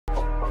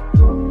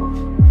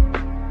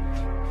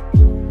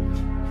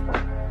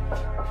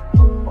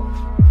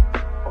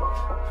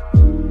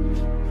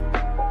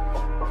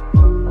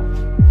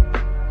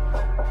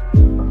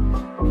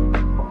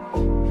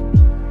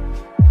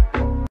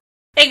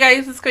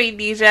guys, it's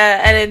Queendija,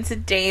 and in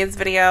today's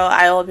video,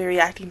 I will be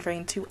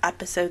reacting to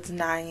episodes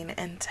 9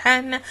 and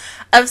 10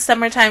 of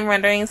Summertime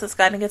Renderings. Let's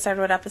go ahead and get started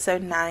with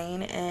episode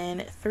 9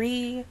 in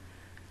 3,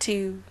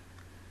 2,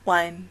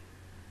 1,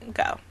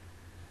 go.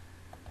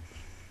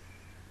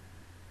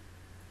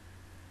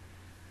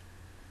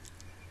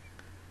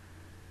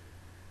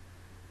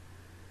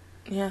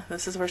 Yeah,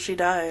 this is where she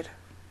died.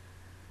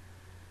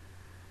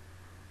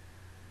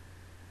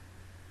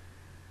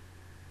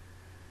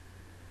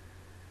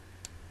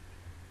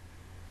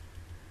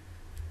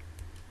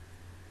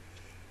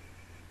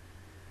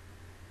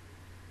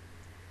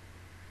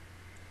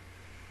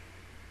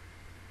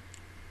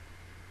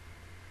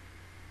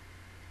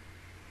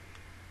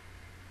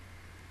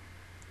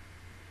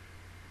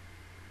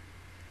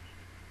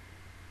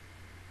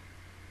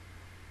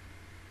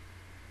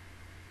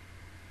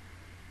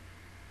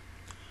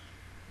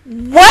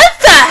 What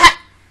the heck?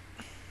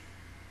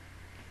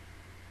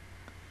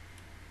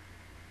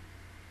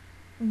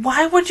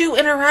 Why would you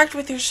interact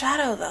with your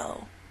shadow,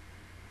 though?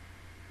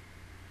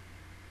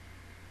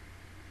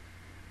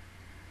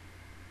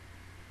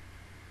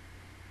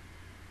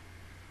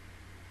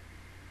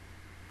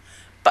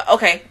 But,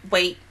 okay,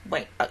 wait.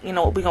 You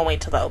know what? We're gonna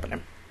wait till the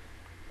opening.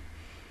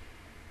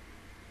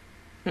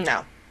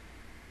 No.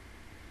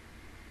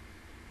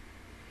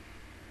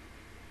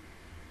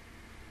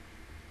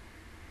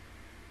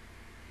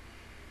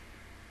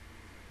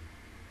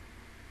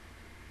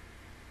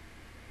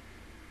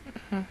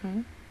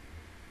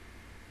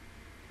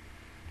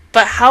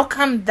 But how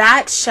come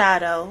that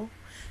shadow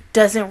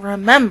doesn't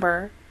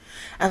remember?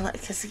 And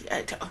like, cause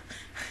what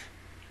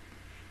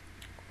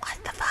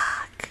the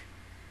fuck?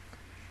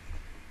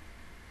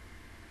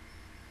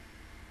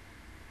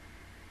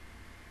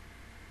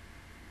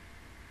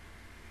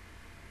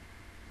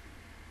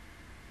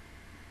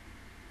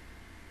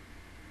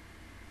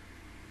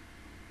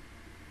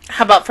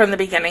 How about from the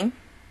beginning?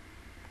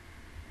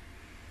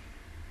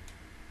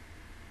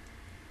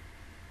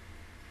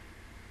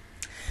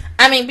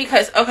 I mean,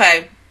 because,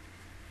 okay,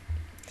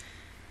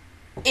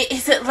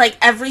 is it like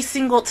every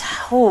single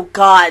oh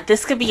god,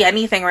 this could be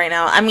anything right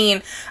now. I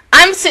mean,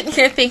 I'm sitting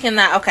here thinking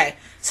that, okay,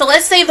 so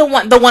let's say the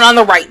one on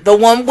the right, the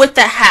one with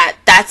the hat,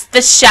 that's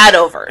the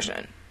shadow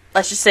version.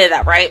 Let's just say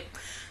that, right?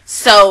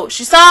 So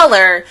she saw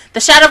her,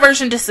 the shadow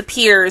version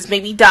disappears,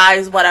 maybe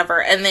dies,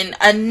 whatever, and then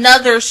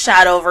another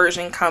shadow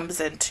version comes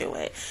into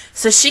it.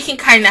 So she can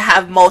kind of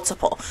have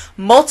multiple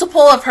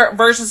of her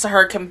versions of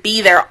her can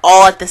be there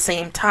all at the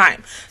same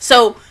time.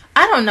 So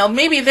I don't know,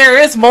 maybe there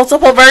is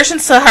multiple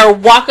versions of her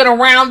walking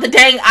around the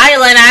dang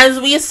island as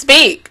we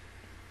speak.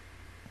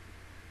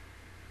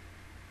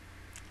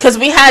 Because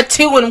we had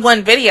 2 in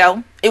one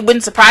video. It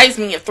wouldn't surprise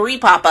me if 3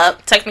 pop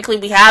up. Technically,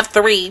 we have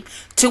 3.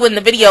 2 in the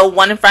video,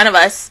 1 in front of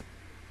us.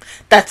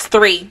 That's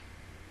 3.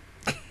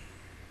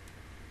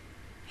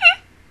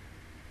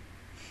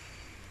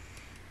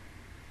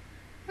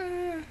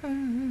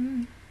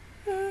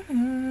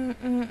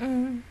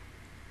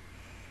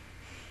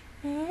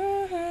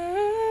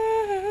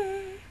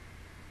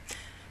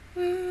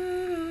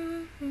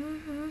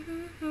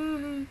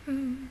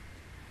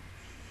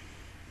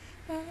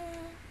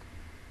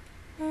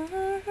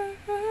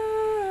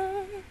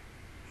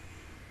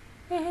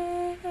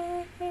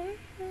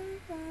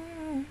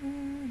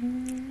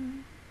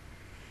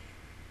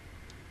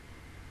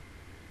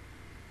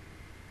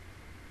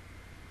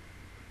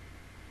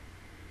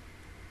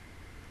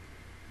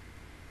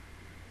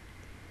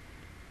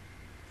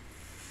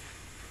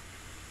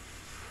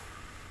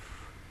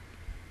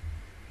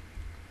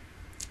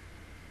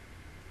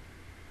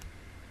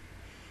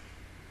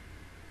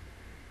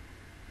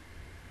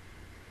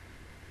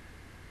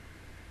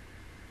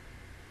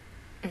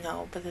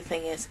 No, but the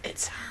thing is,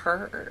 it's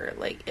her.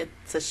 Like,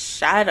 it's a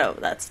shadow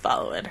that's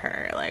following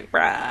her. Like,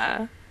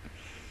 bruh.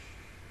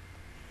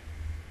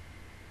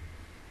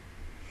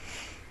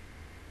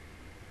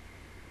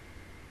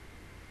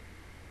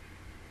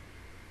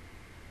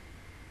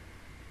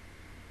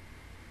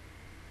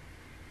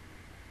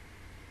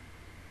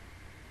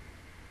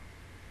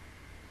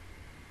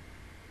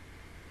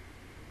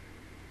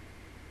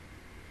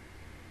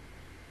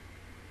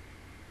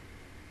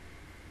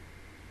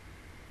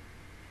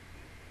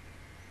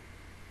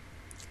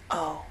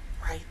 Oh,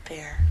 right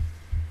there.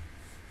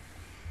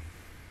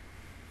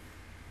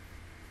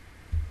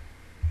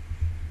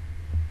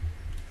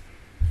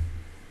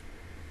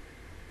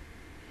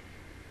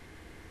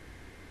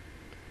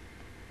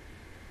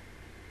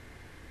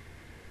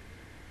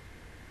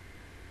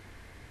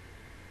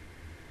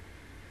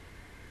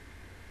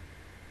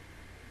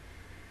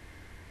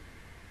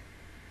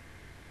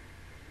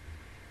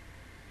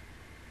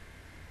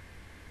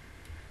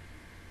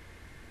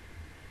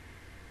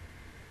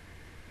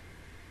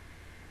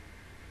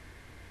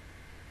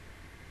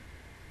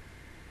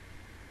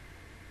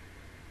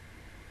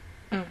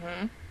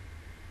 Mm-hmm.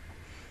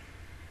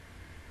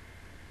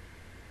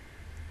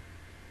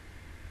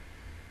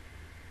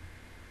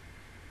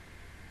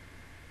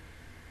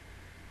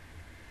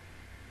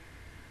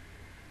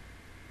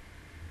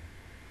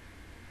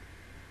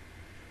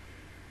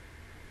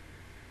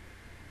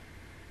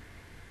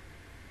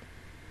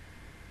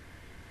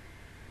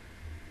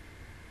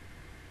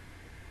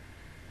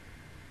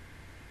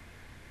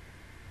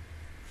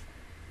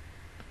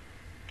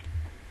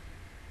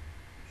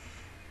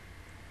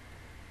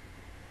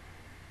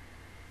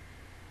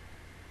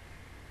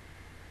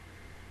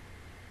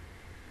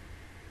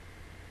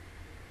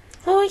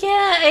 Oh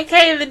yeah,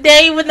 okay, the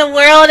day when the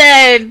world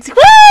ends. Woo!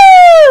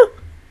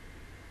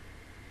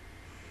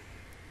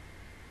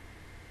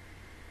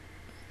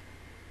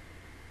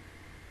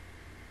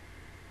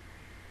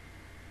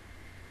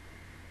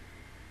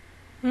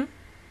 Hmm?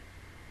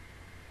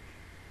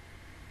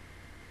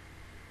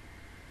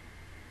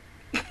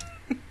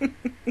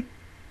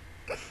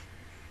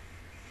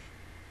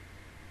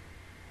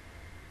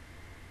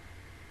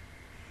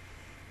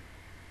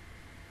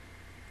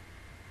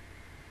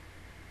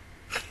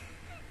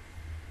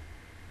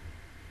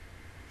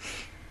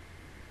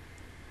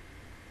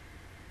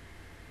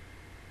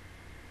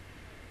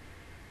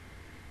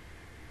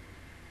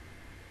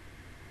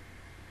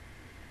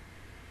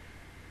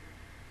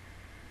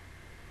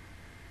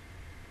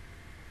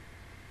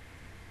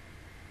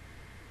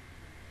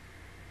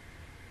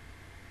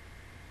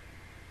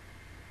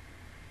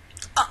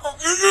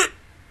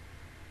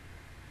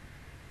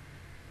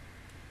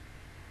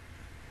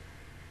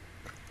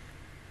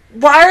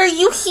 Why are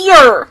you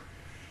here?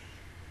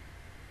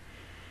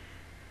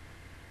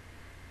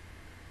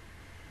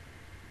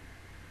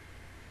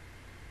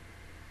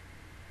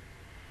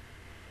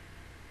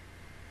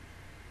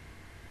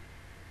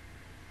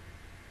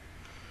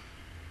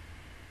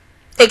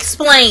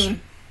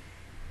 Explain.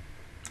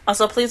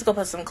 Also, please go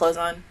put some clothes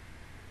on.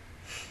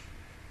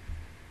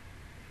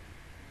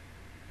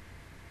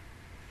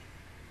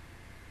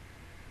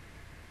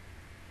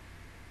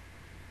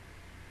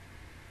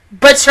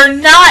 But you're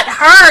not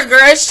her,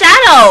 you're a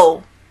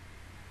shadow.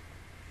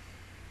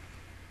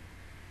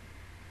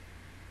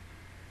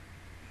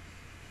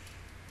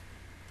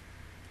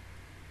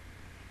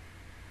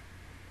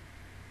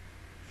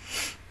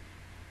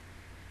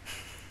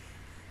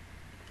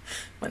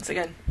 Once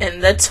again, in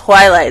the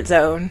Twilight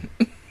Zone.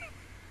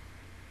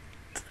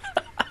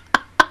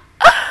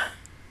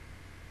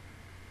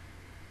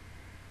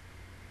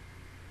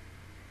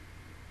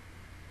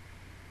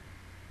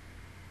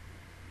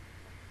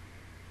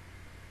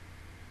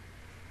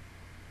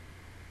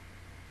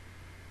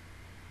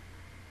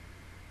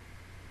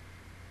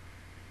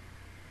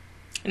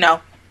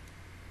 No.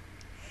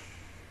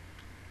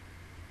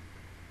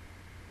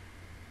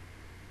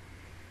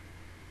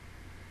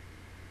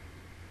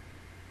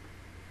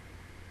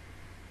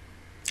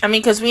 I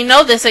mean, because we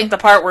know this ain't the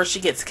part where she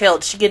gets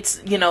killed. She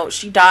gets, you know,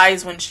 she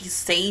dies when she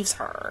saves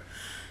her.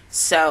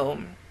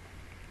 So...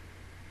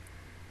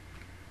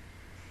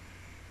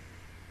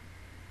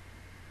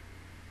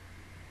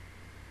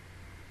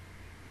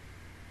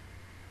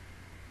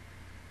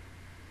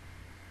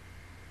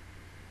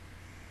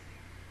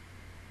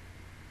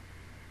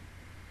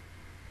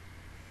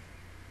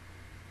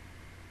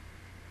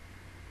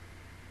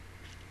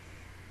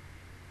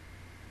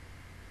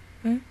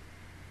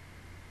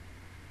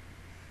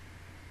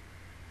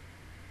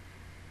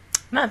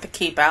 Not the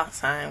keep out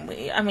sign.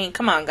 I mean,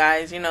 come on,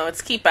 guys. You know,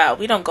 it's keep out.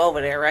 We don't go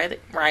over there,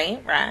 right?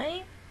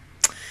 Right?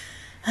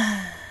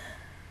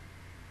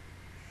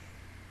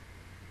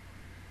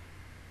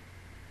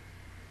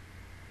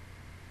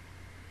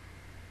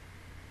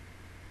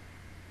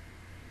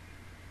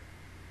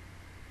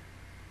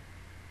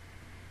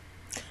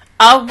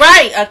 All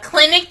right, a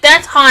clinic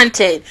that's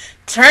haunted.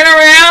 Turn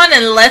around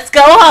and let's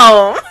go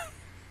home.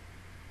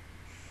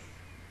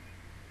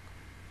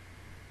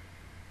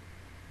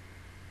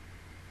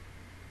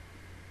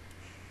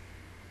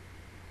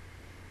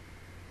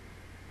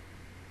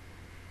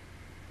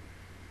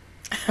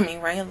 I mean,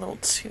 right? A little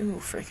too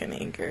freaking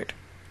angered.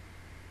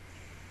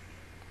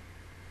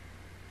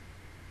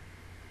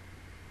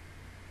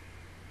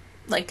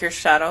 Like your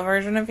shadow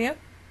version of you?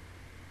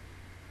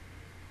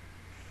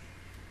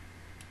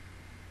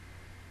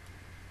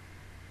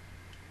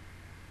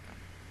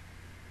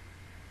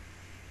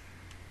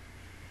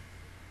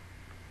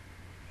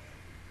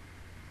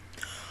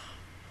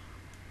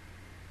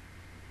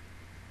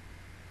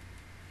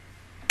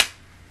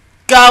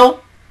 Go.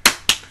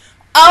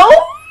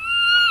 Oh!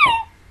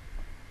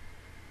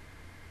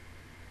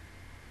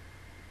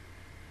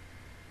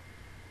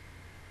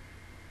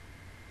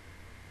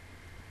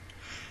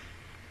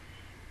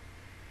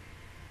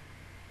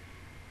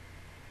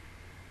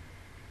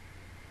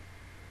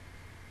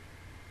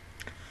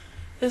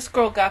 This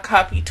girl got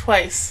copied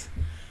twice.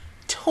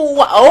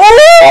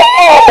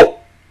 Oh!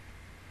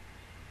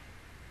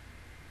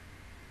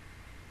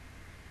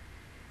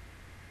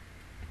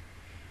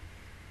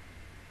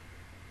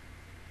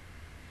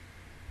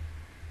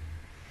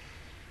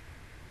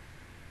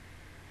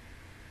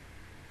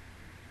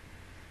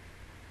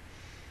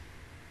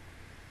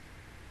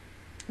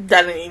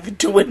 That didn't even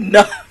do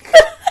enough.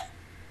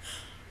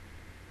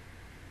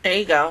 There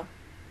you go.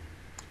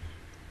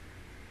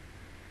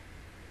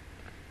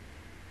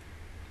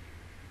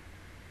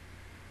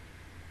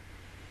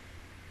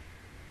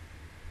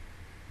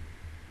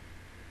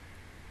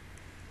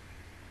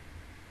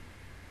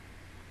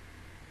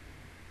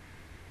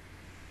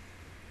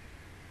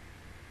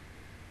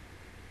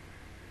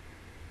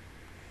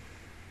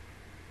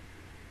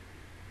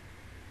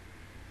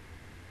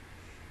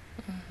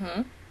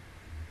 Mm-hmm.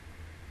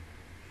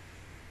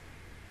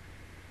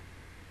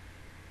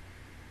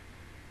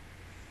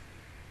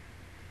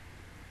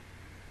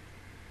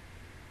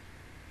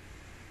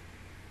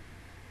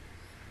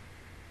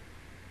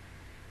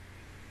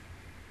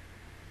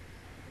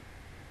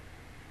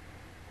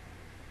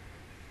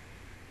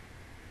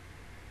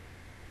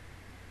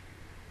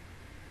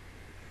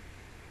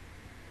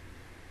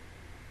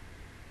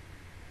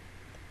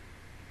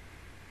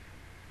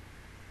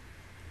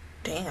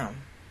 Damn.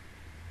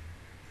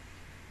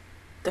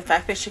 The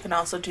fact that she can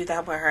also do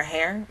that with her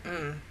hair.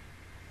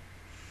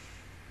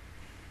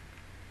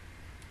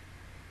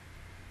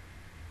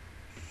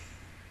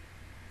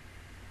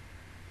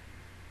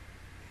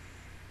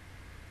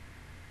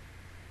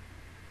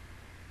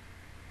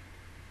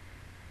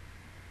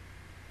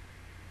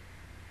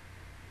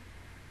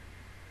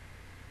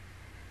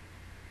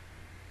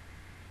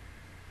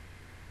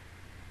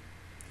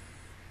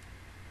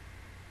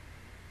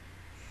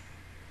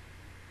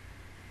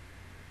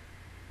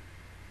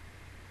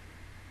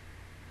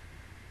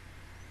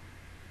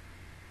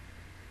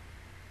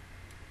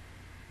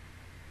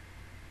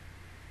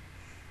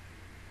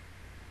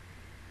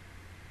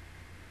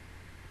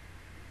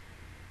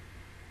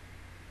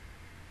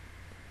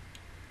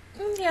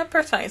 Yeah,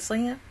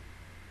 precisely. Yeah.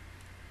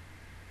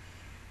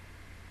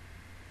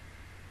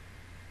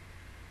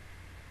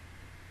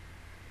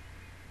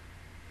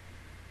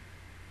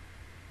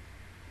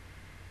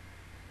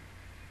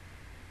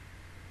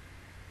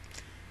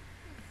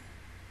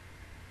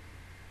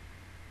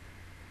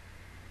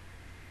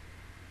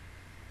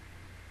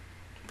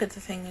 But the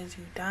thing is,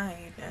 you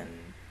died,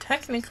 and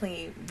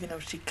technically,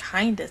 she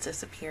kind of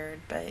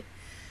disappeared, but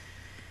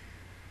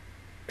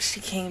she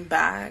came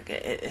back.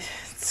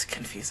 It's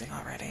confusing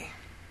already.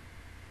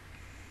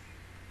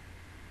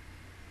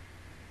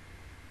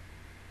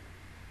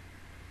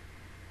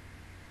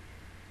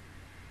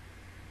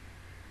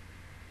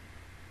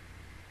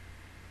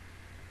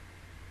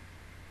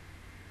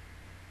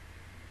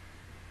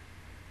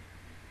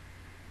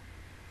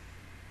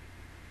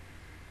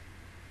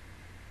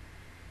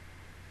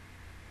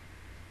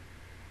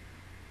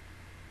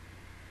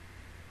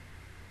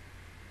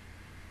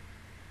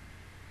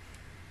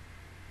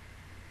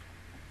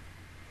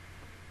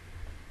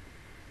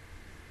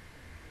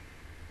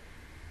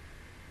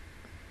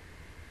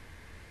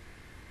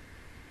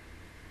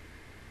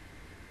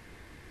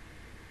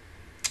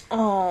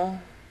 Oh.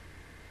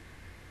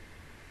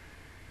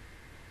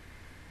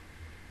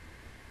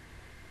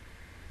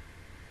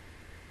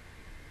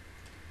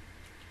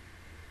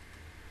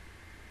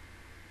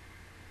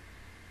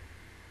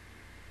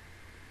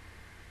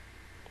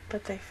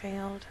 But they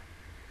failed.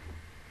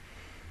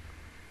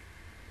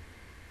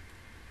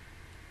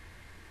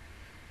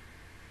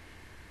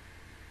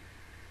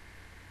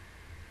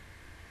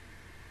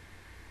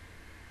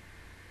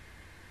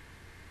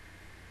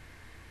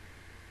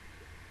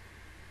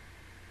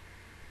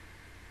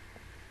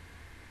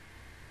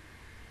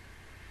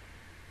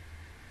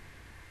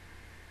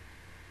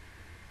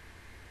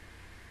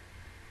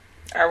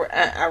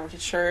 Are we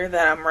sure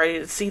that I'm ready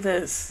to see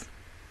this?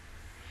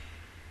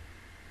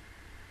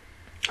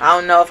 I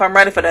don't know if I'm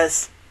ready for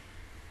this.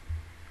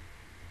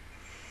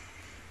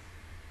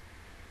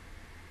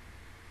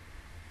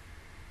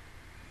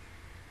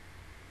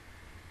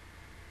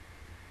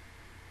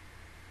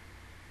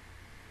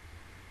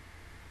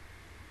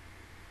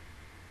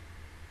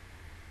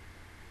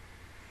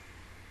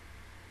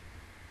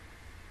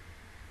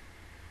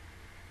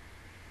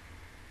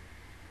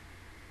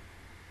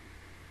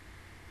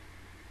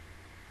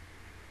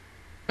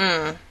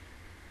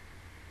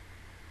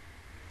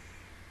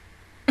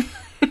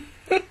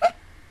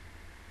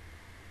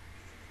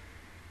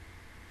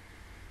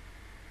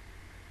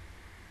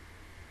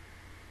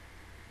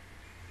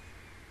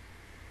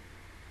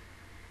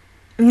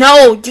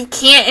 No, you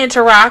can't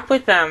interact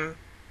with them.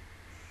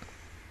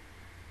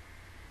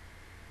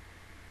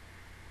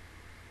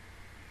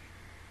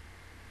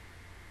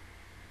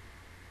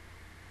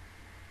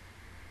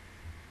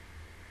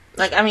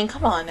 Like, I mean,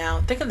 come on now.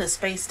 Think of the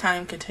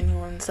space-time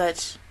continuum and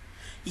such.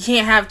 You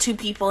can't have two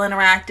people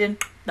interacting.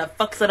 That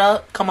fucks it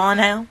up. Come on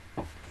now.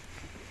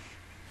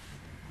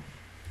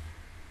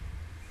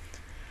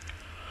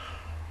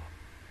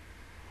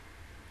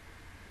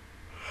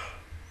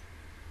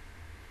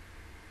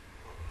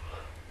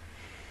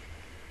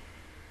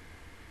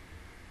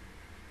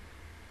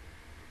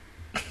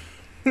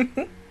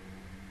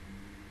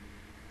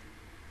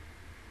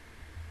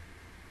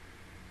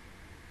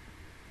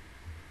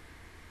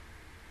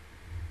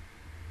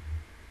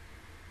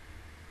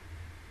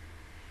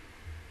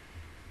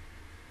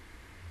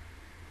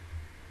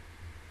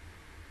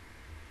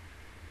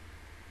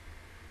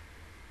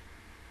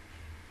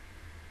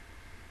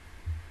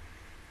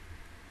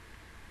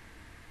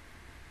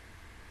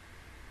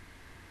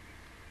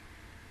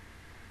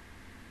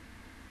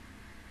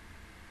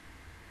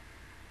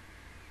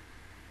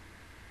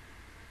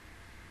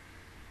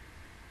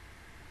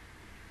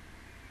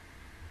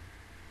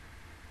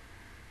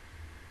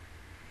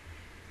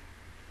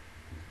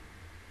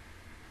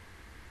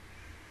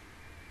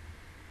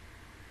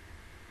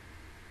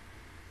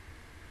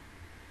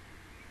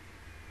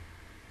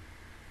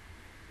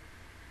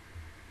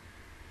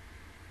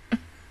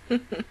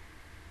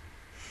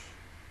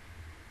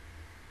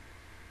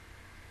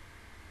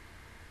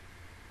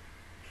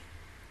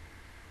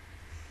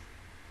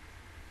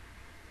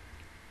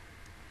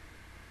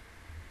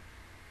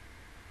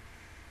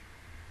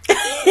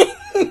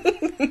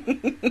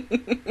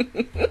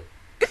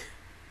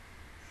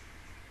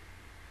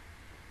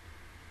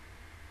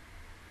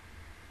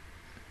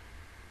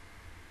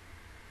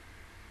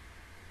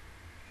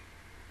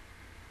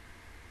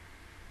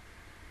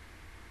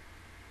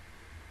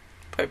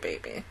 Poor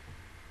baby.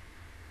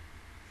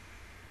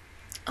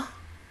 Oh,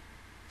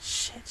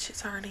 shit,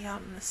 she's already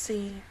out in the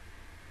sea.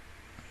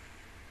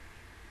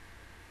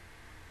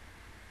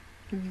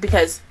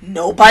 Because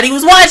nobody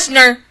was watching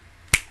her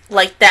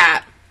like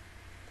that.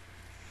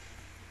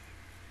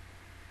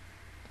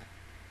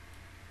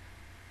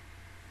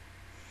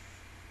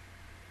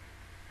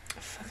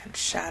 Fucking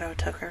shadow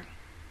took her.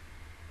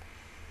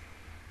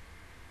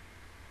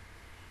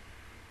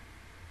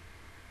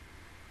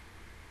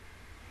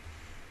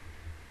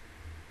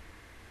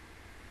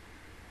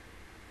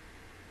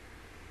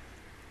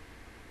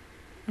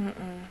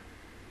 Mm-mm.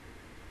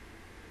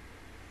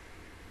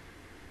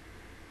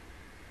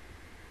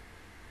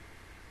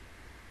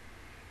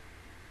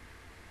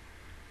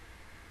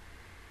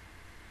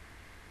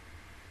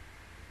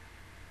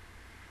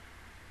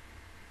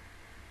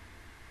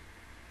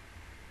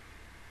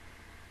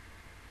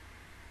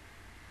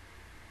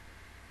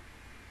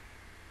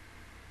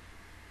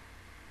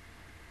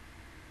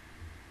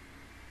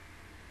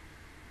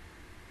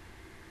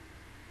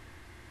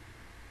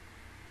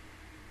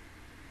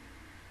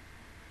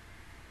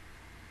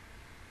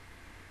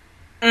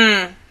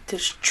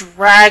 Just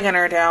dragging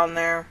her down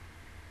there.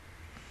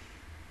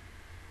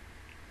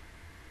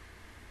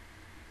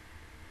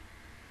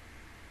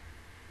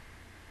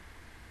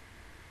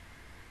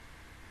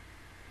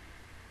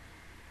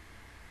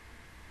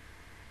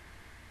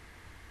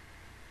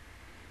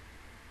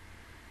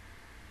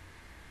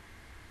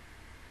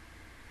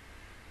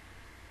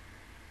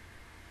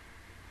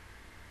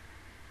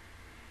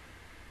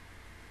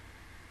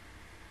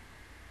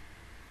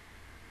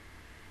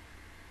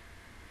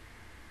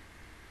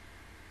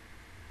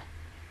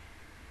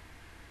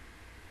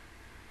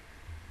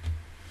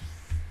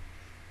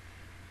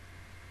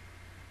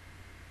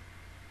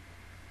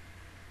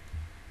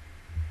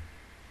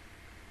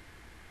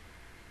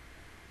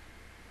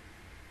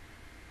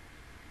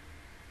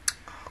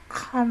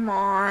 Come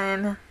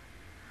on.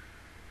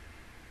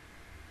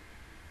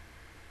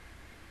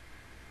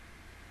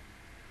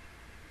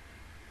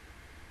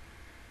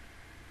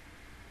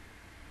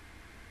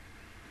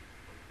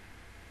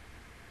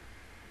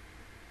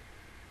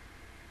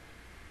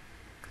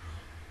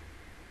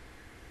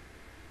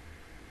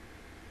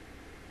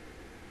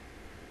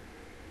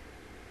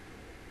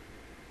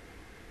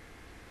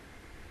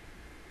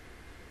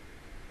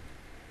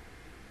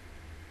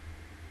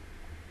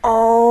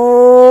 Oh.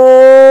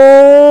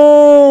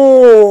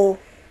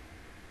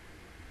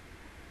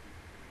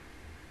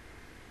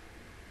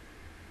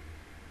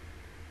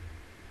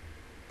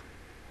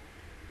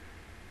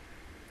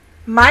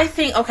 My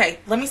thing, okay,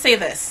 let me say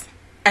this.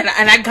 And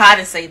I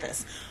gotta say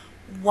this.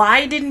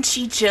 Why didn't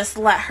she just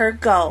let her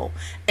go?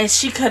 And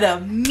she could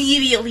have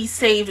immediately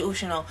saved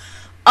Ushino.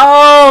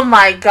 Oh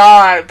my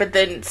god. But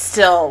then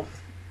still.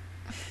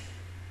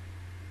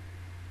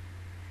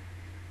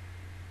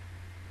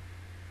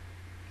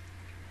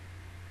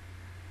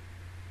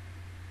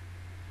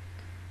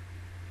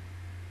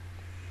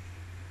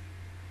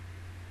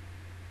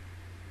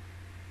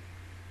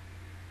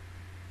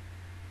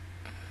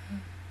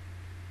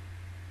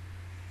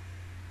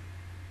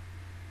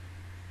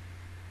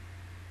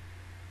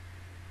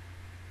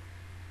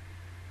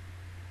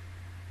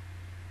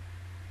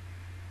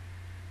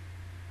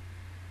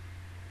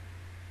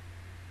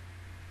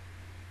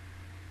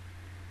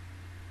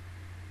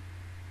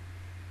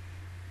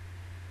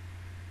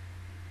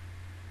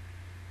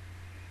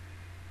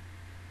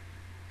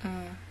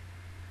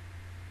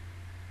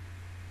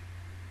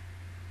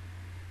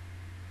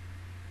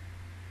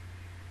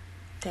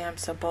 Damn,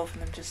 so both of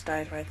them just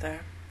died right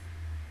there.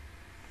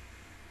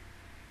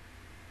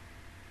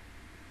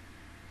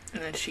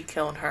 And then she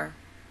killed her,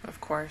 of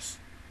course.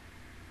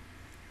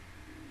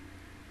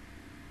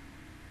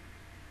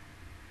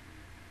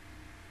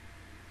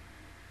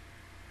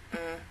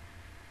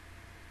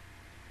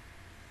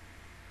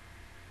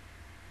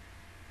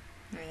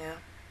 Yeah.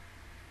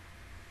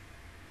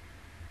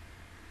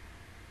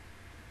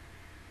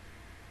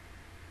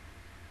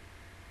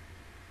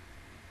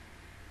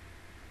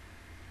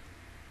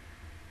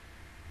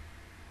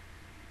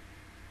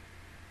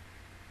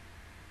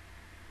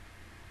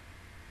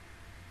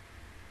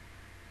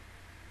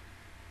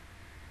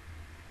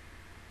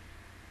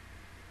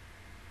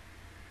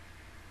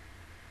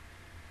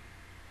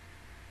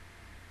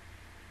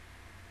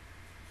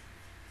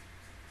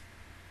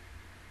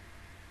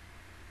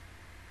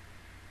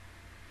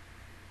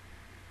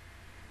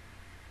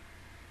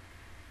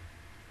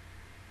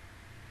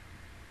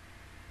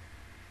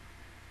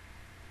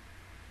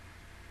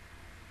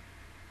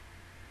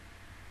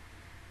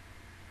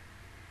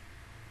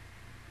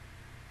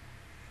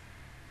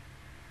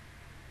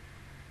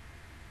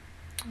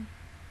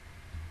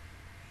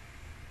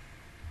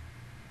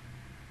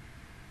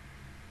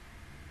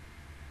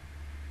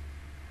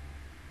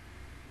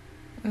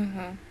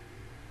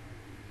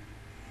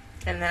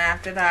 And then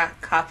after that,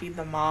 copied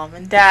the mom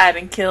and dad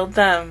and killed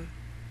them.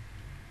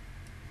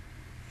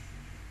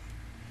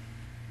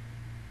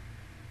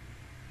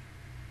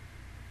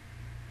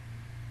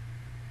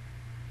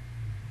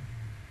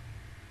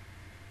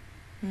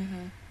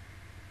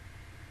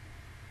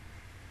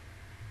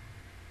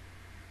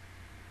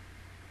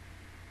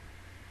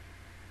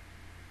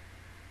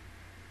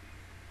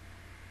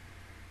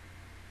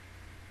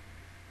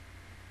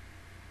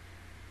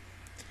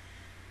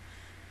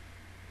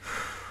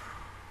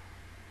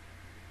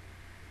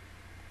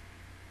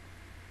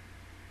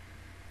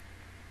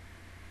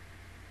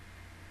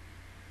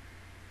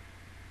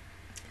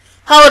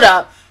 Hold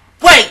up.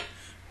 Wait.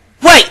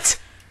 What?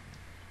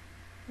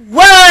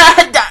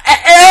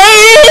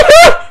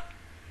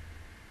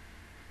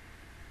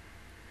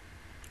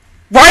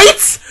 Right?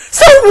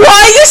 So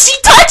why is she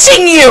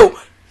touching you?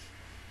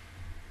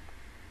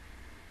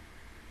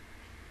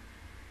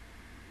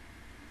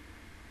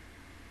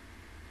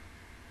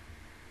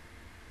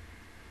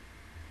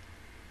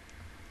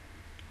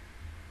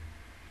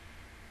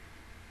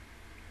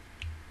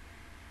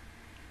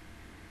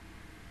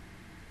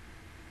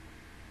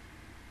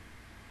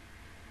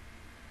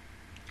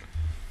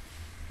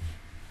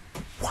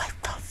 What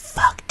the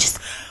fuck? Just...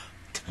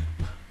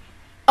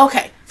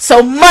 Okay,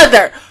 so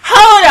mother,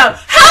 hold up.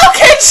 How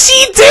can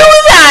she do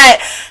that?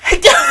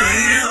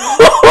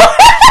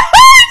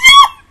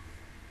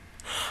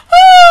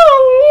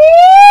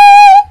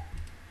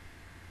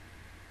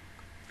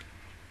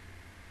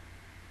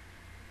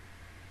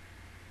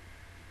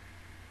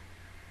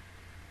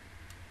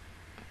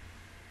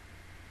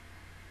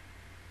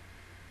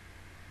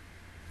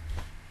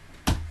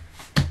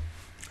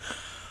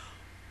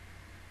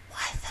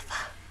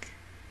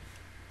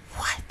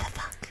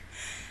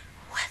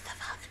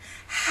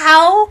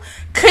 How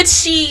could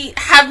she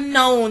have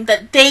known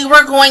that they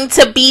were going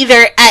to be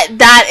there at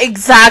that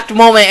exact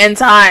moment in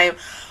time?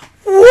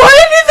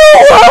 What in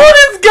the world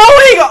is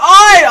going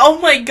on? Oh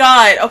my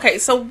god. Okay,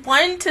 so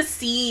one, to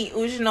see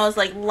Ushino's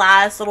like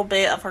last little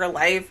bit of her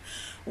life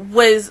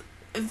was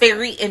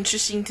very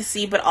interesting to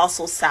see, but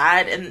also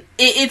sad. And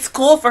it's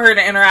cool for her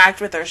to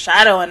interact with her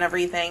shadow and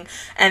everything,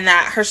 and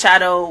that her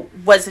shadow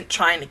wasn't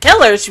trying to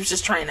kill her, she was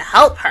just trying to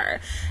help her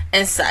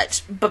and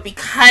such. But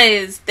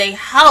because they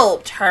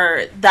helped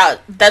her,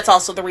 that's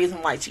also the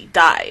reason why she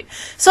died.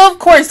 So of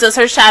course, does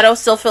her shadow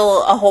still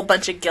feel a whole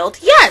bunch of guilt?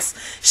 Yes.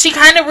 She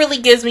kind of really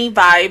gives me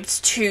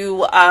vibes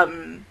to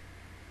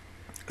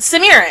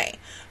Sumire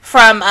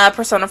from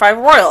Persona 5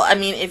 Royal. I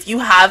mean, if you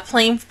have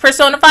played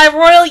Persona 5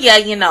 Royal, yeah,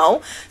 you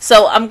know.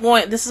 So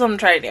this is what I'm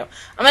trying to do.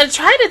 I'm going to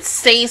try to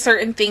say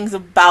certain things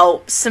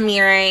about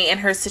Sumire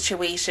and her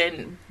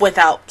situation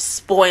without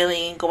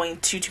spoiling and going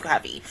too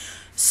heavy.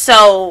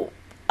 So,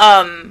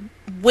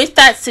 with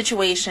that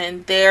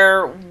situation,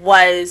 there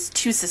was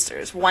two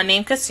sisters, one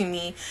named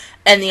Kasumi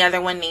and the other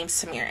one named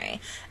Sumire.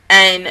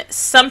 And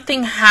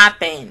something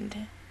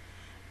happened,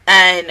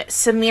 and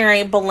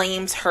Sumire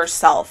blames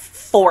herself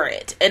for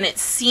it. And it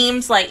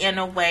seems like, in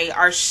a way,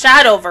 our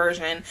shadow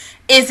version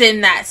is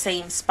in that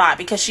same spot,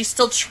 because she's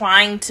still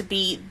trying to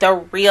be the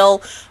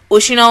real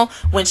Ushino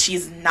when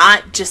she's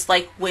not, just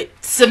like with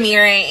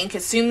Sumire and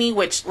Kasumi,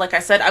 which, like I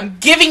said, I'm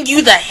giving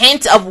you the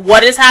hint of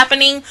what is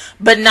happening,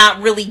 but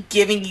not really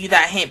giving you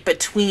that hint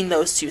between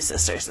those two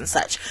sisters and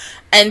such.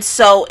 And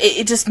so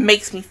it just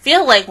makes me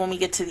feel like when we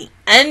get to the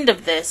end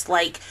of this,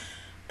 like,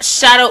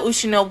 Shadow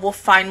Ushino will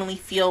finally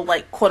feel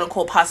like, quote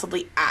unquote,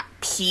 possibly at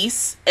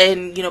peace,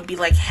 and, you know, be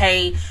like,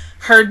 hey,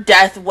 her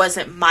death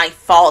wasn't my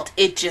fault,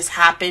 it just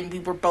happened, we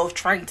were both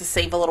trying to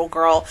save a little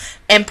girl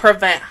and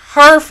prevent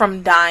her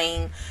from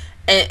dying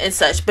and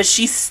such. But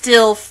she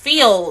still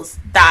feels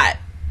that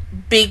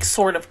big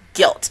sort of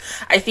guilt.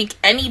 I think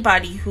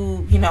anybody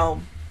who, you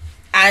know,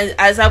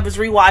 as I was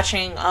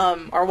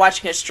rewatching or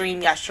watching a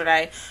stream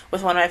yesterday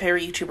with one of my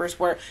favorite YouTubers,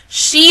 where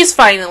she's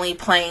finally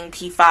playing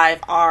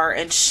P5R,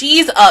 and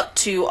she's up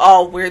to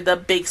where the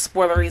big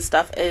spoilery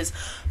stuff is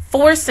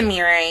for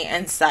Sumire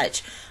and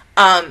such.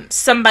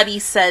 Somebody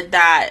said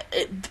that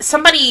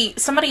somebody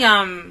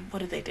what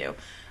did they do?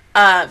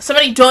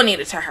 Somebody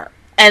donated to her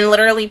and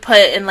literally put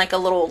in like a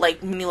little,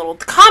 like, mini little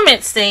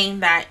comment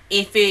saying that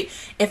if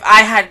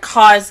I had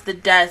caused the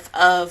death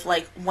of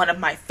like one of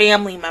my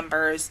family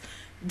members,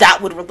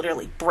 that would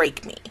literally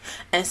break me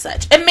and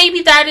such. And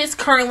maybe that is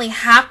currently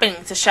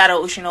happening to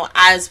Shadow Ushino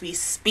as we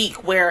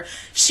speak, where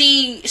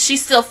she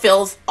still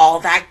feels all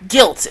that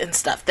guilt and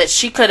stuff that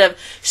she could have,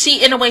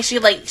 in a way, she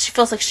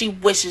feels like she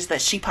wishes that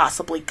she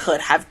possibly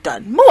could have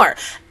done more.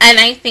 And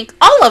I think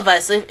all of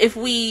us, if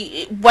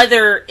we,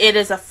 whether it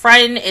is a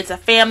friend, it's a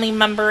family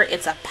member,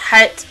 it's a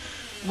pet,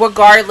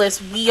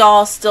 regardless, we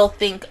all still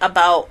think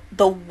about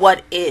the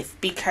what if,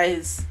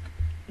 because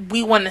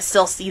we want to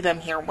still see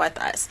them here with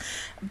us.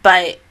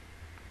 But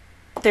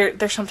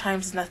there's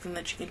sometimes nothing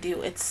that you can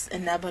do. It's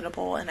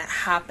inevitable, and it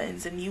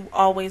happens, and you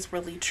always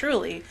really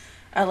truly,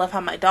 I love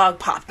how my dog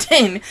popped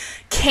in,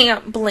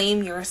 can't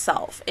blame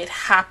yourself. It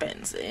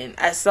happens. And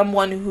as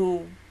someone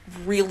who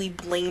really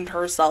blamed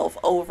herself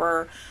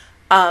over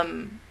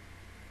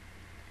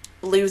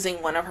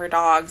losing one of her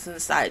dogs and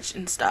such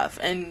and stuff,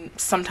 and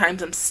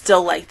sometimes I'm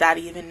still like that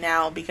even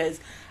now, because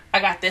I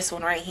got this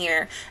one right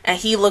here, and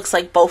he looks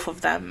like both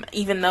of them,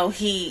 even though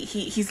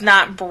he's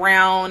not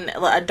brown,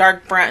 a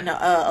dark brown,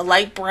 a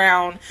light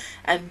brown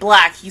and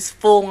black. He's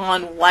full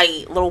on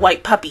white, little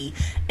white puppy,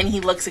 and he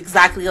looks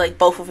exactly like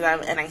both of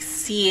them. And I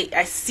see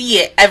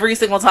it every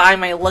single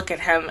time I look at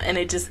him, and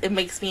it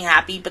makes me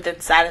happy, but then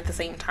sad at the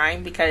same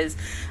time, because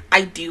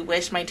I do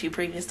wish my two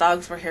previous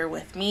dogs were here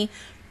with me.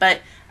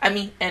 But I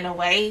mean, in a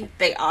way,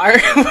 they are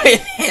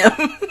with him.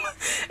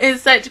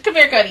 It's such. Come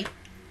here, Cody.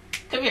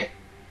 Come here.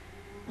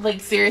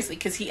 Like, seriously,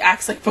 because he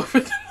acts like both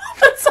of them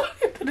all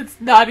the time. but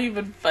it's not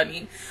even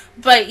funny.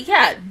 But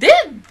yeah,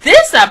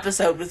 this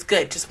episode was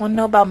good. Just want to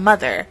know about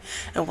Mother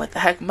and what the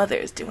heck Mother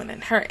is doing in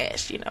her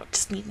ish. You know,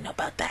 just need to know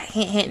about that.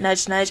 Hint, hint,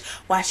 nudge, nudge.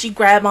 Why she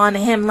grab on to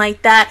him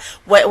like that?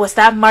 What's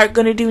that mark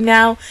gonna do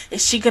now?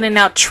 Is she gonna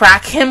now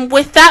track him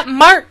with that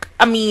mark?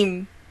 I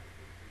mean,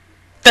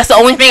 that's the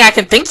only thing I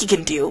can think he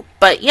can do.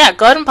 But yeah,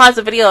 go ahead and pause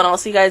the video and I'll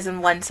see you guys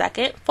in 1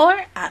 second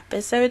for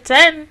episode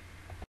 10.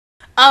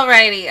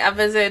 Alrighty,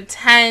 episode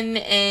 10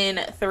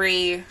 in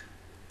 3,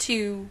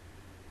 2,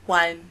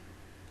 1,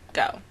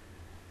 go.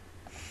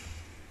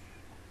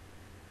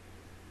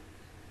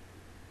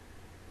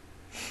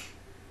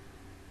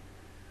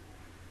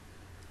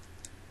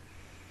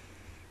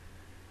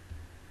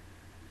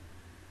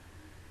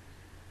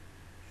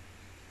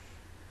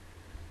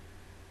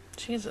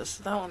 Jesus,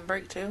 did that one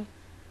break too?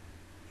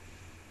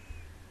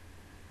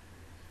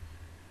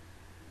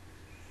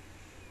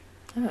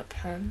 I have a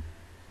pen.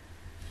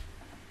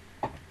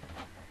 I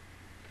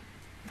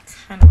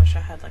kind of wish I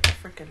had like a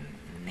freaking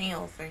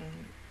nail thing.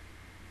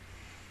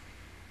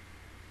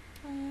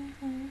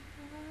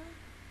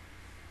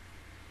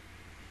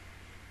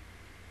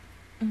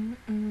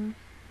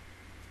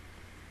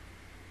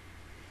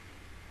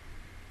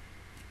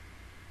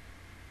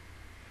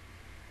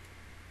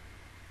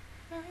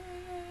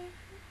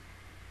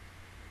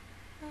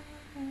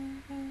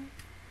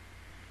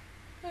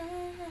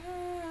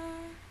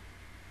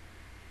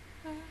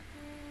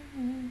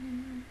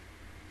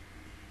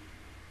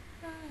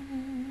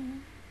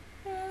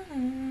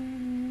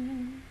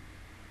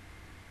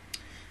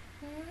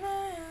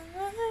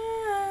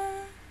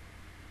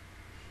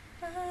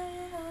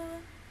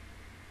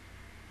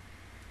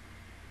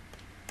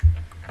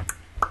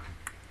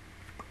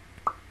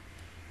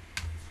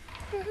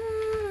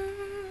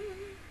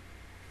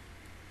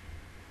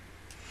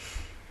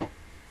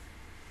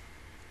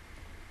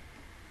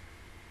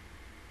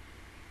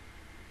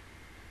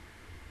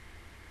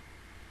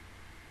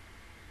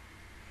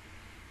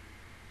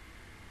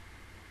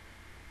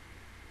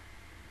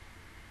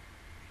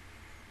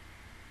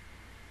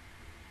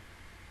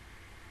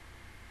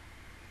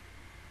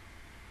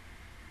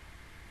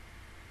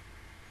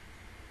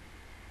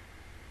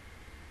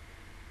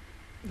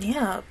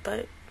 Yeah,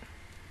 but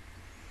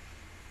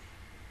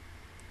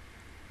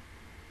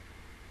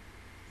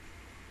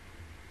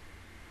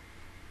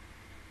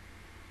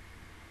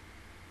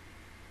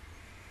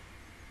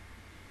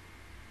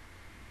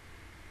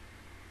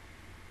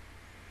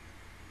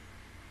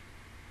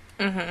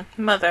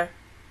Mother.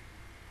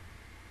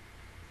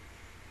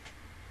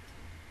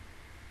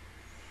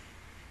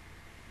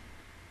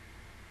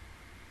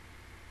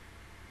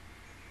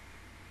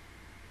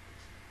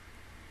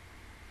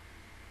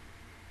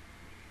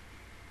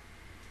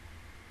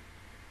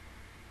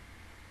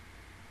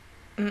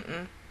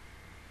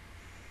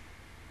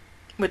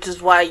 Which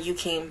is why you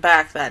came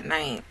back that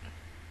night.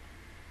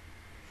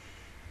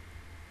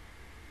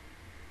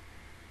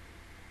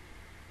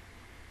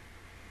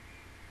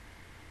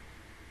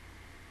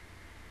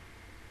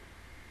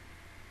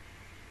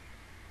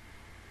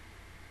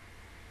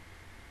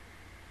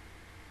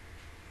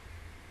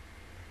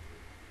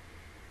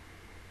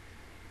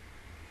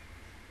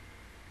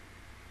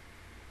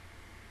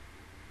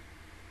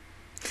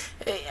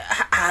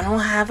 I don't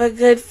have a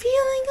good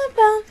feeling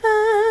about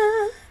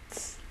that.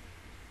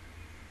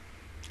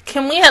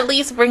 Can we at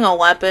least bring a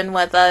weapon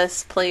with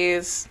us,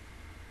 please?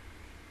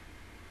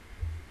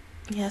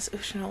 Yes,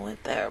 Ushino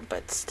went there,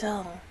 but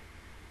still.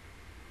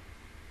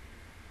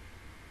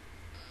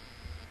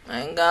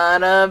 I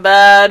got a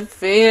bad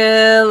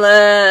feeling.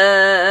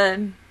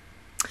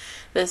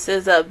 This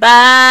is a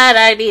bad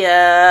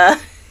idea.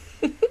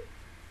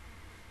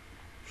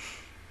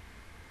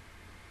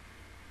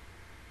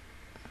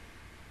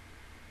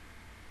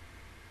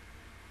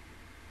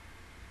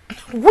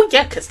 Well,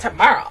 yeah, because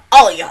tomorrow,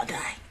 all of y'all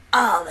die.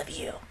 All of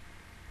you.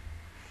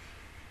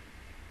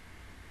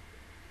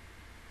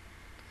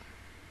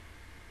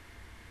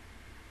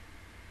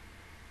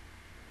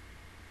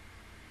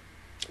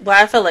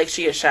 Well, I feel like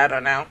she is Shadow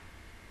now.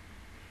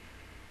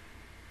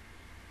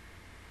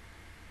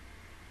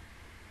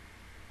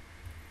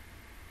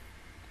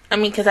 I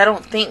mean, because I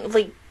don't think,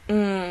 like,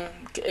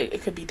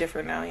 it could be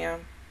different now, yeah.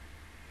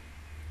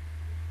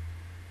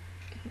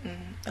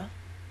 Oh.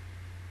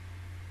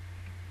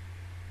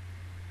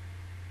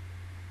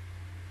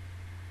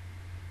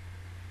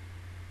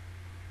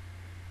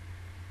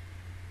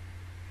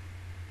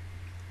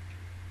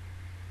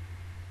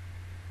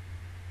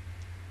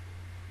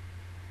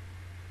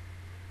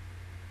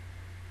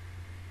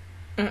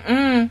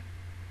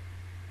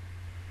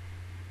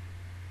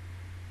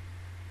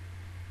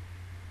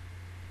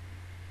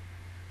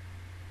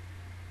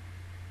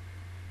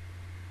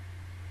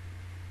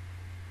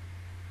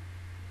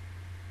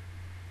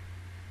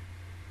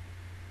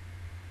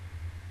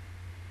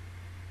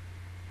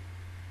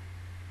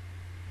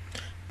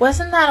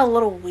 Wasn't that a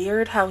little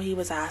weird how he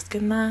was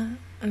asking that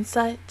and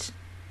such?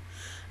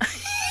 You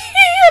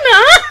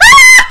know?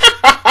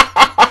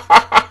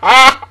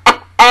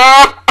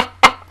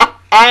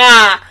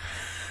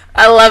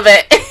 I love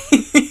it.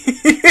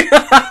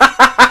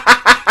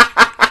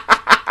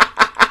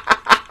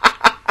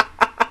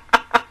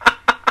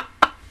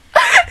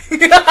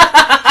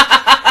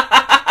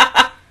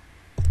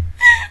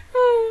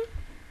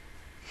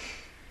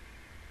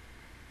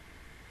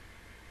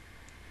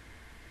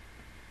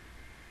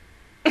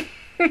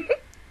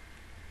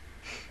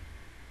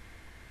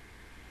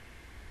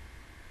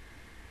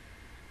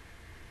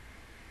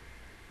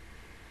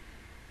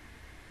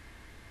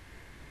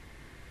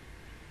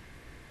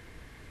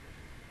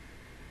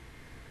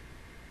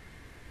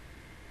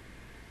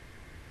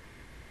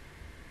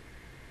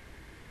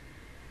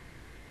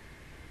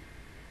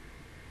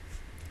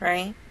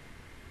 right?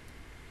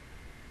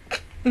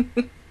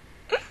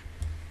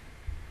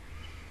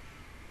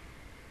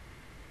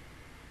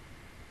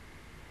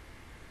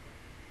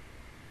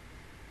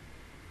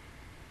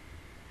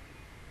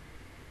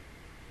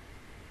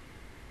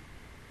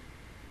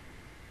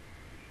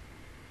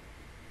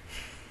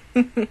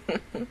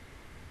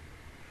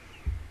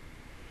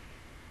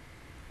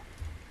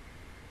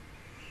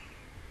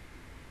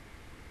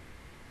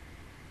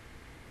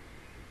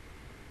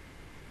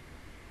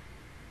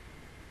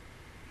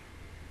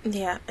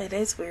 Yeah, it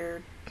is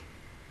weird.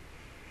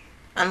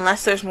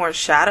 Unless there's more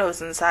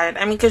shadows inside.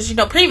 I mean, because, you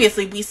know,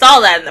 previously we saw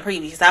that in the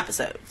previous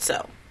episode,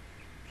 so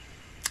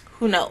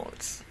who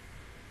knows?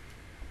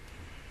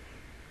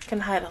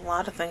 Can hide a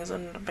lot of things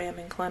in an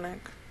abandoned clinic.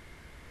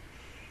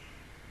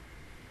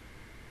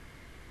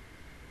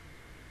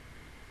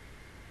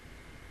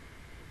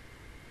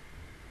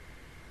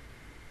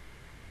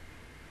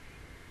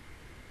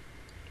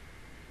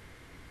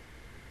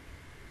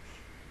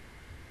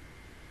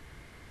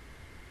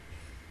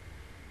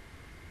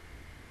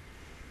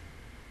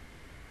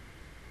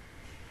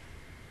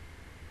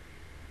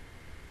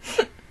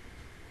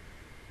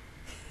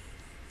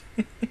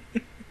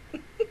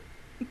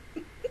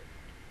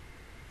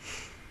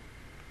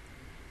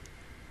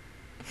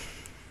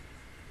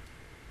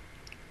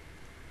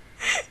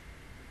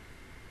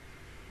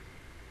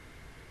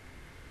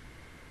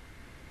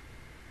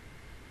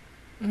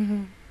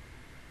 Mm-hmm.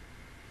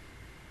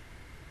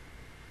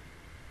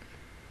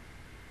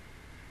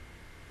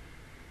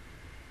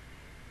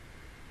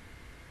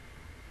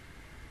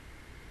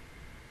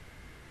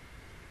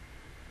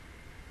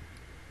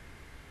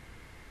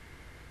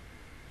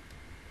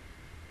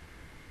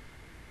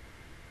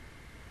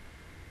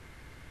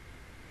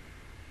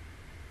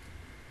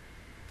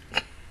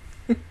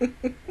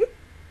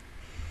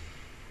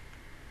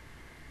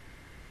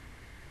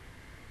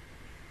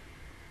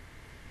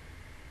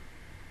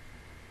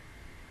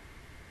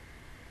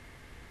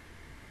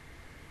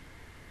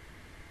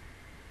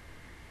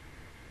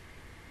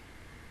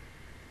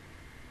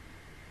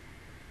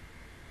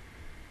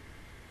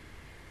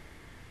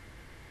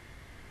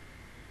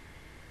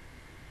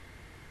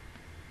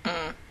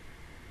 Mm.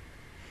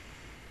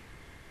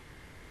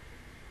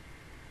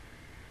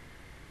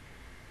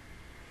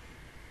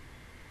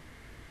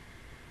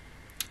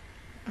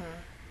 Mm.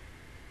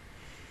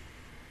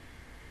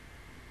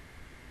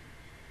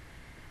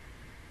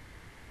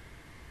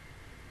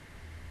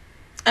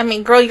 I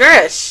mean, girl, you're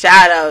a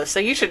shadow, so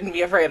you shouldn't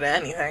be afraid of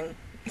anything.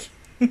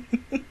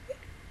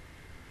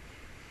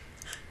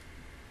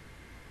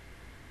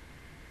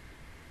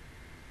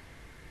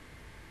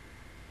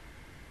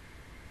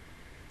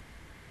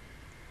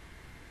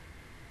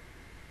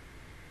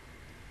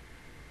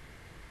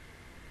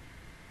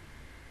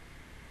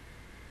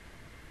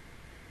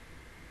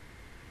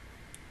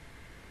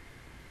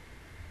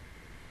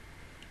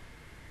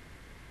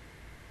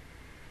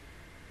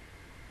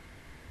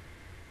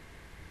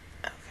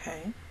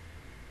 Okay.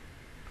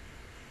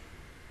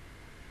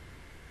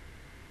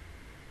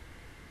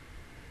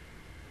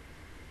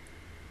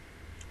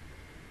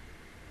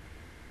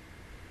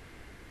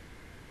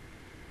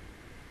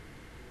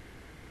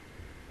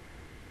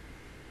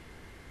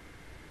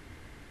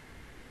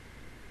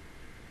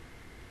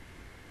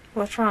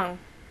 What's wrong?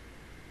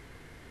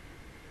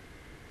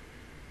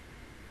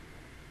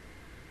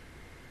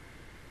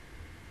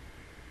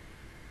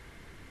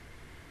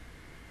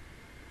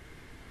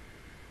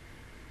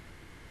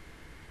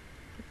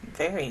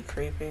 Very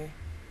creepy.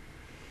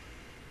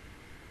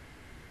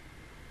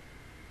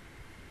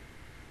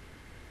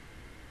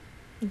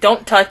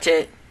 Don't touch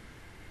it.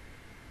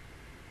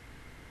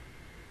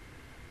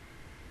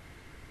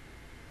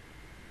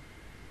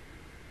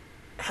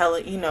 Hell,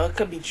 you know, it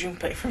could be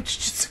Junpei from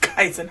Jujutsu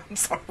Kaisen. I'm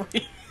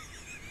sorry.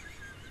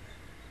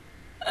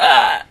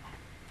 Ah.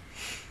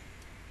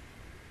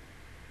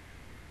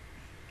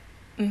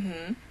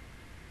 Mm-hmm.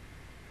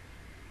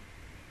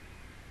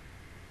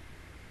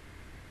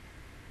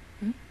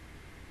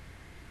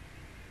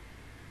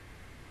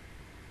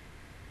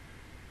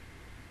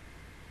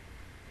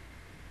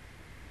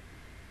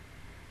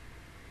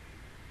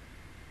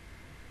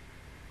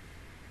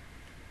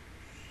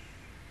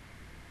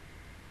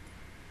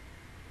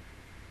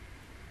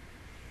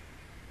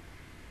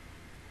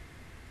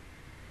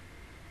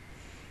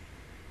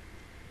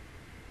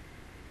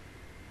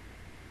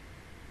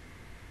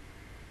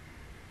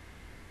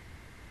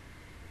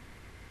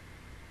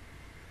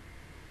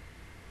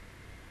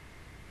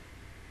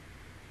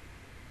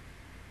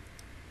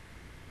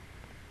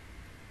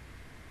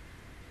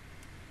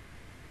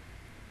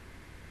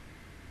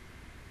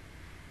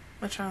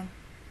 What's wrong?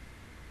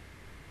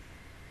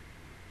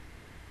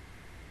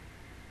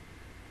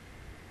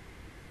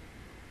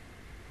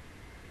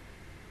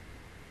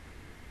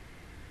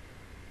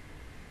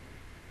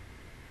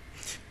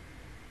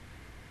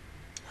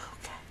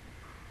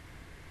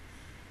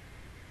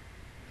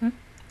 Okay.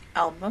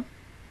 Album.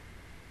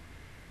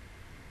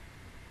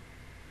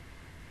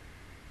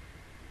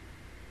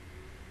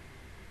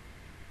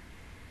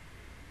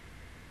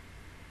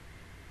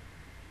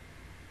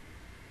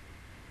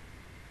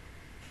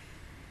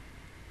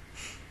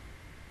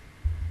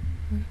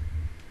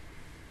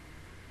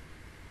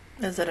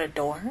 Is it a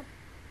door?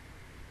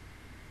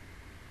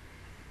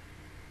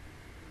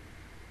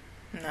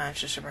 No,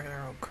 it's just a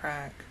regular old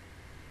crack.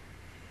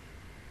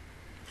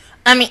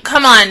 I mean,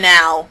 come on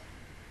now.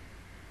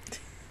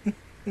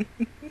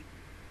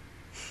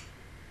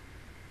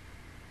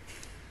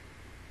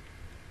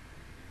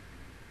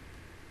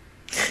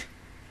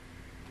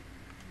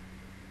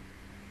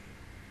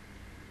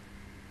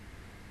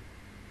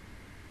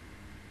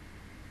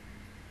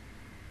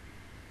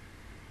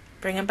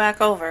 Bring it back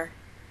over.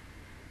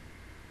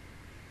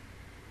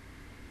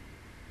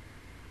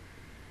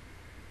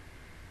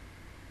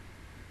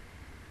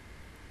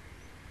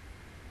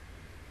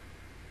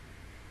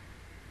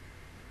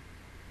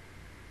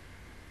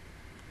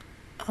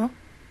 Oh.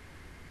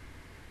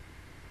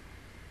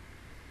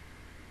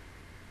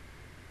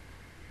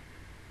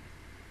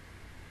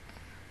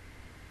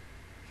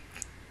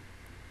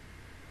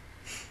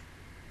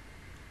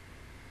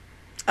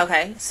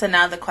 Okay, so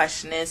now the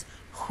question is,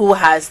 who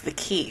has the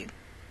key?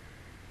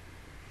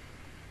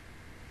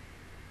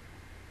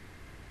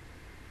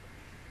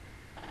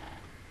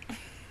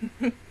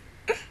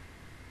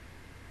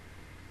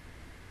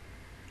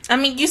 I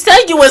mean, you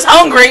said you was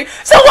hungry,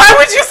 so why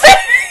would you say?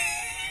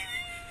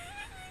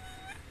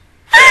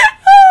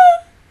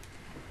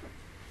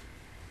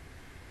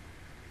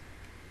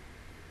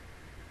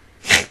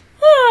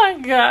 Oh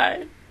my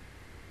God.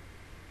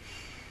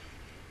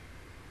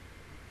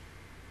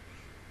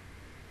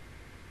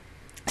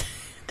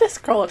 This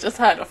girl just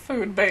had a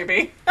food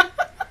baby.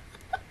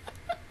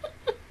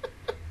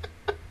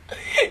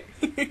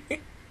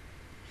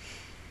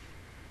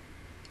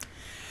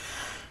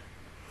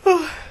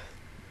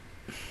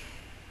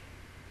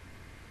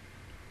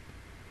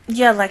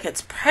 Yeah, like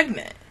it's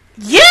pregnant.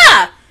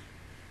 Yeah!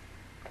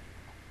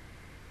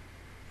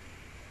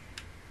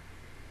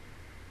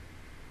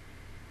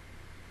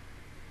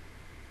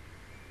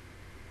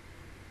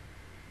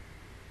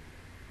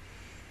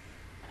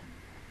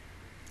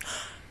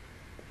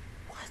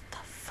 What the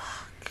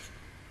fuck?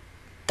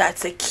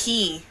 That's a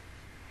key.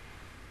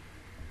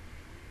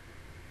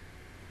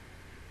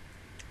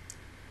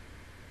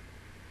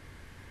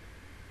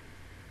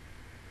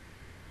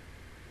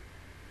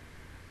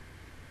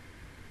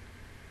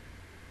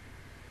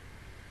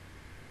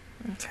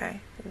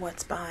 Okay,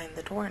 what's behind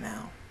the door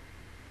now?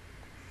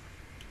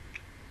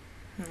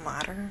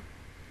 Ladder?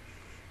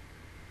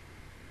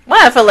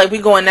 Well, I feel like we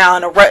going now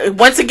on a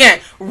once again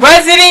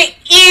Resident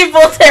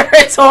Evil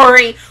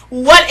territory.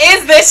 What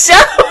is this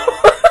show?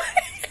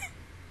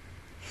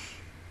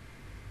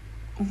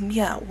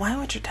 Yeah, why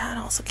would your dad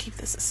also keep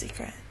this a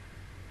secret?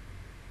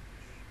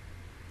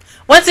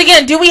 Once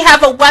again, do we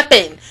have a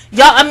weapon?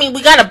 Y'all, I mean,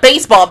 we got a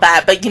baseball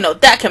bat, but you know,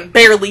 that can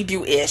barely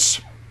do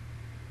ish.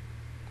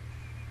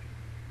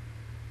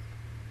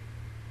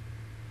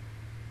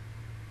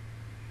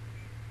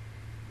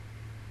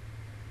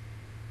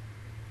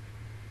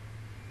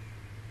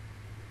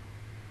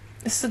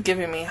 This is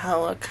giving me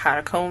hella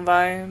catacomb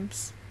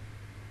vibes.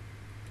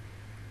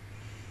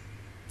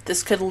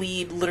 This could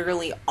lead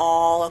literally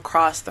all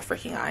across the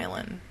freaking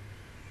island.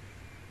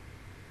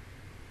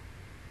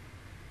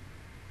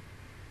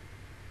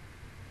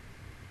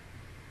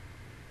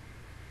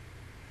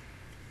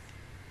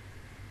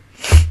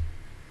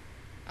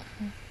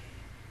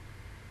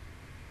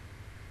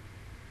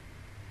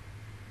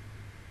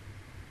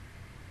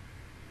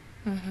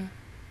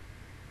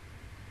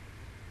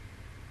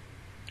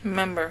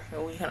 Remember,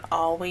 we can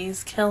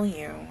always kill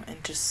you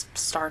and just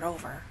start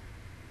over.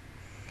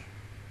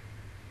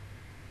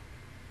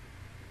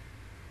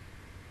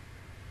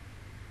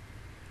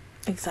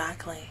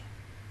 Exactly.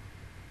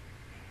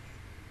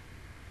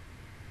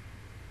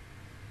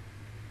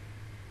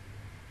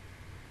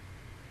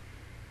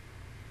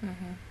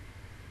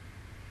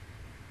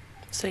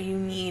 So you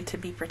need to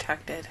be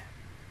protected.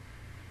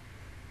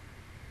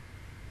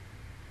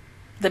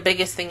 The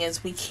biggest thing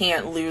is we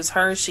can't lose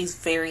her. She's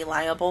very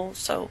liable.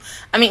 So,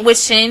 I mean, with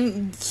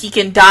Shin, he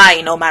can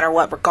die no matter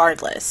what,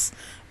 regardless.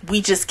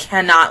 We just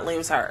cannot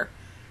lose her.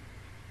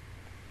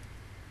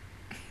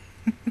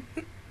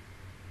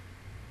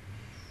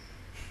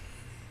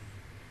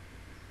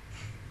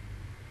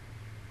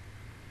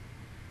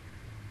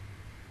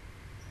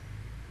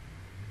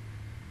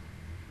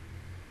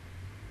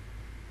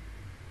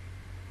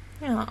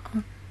 Yeah.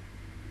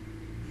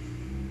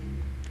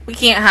 We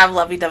can't have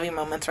lovey-dovey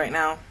moments right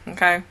now,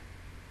 okay?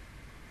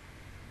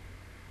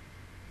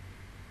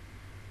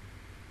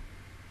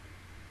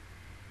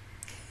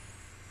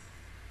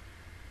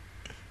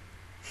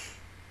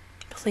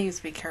 Please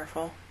be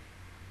careful.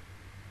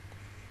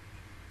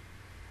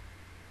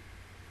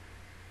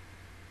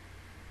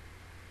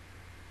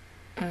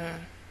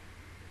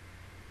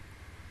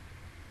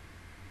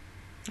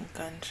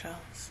 Gun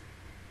shells.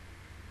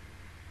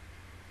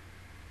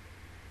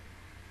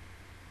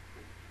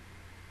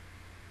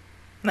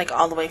 Like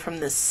all the way from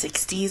the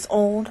 60s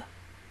old.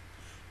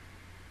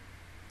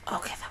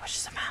 Okay, that was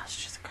just a mouse.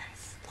 Jesus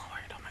Christ.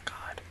 Lord, oh my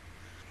God.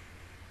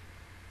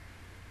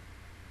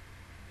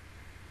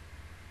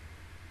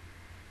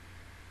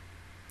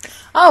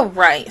 All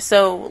right,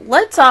 so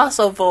let's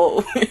also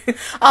vote.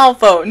 I'll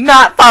vote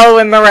not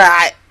following the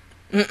rat.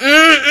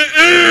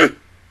 Mm-mm.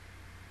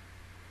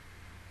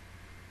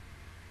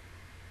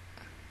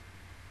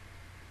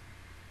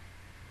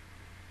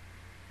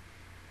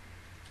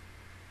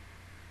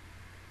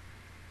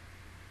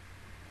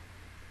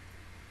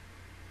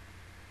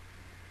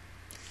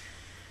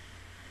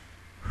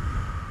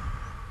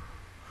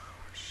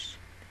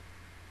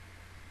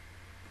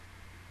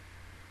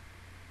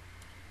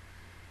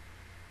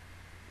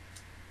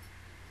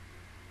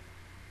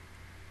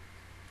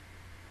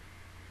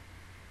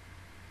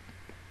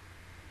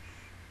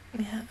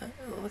 Yeah,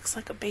 it looks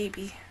like a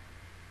baby.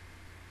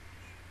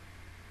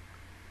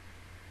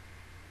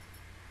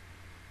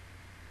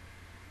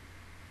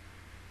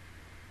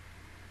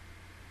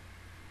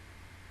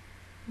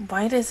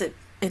 Why does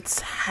its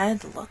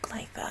head look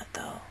like that,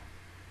 though?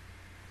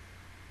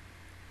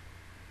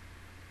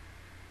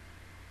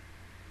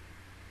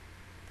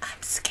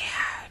 I'm scared.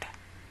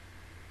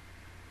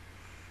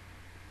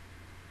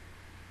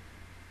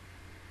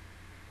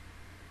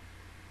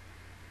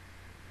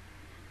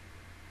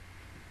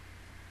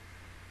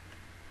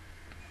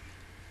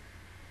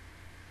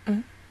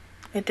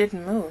 It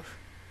didn't move.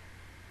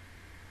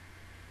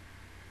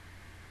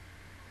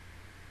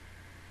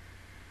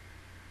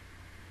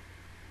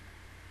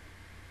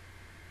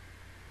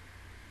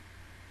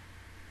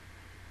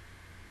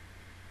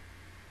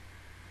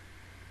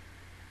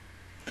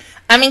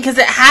 I mean, because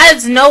it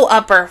has no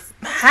upper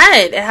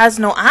head. It has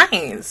no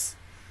eyes.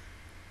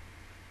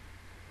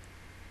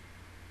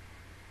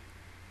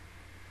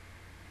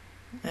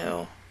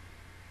 Ew.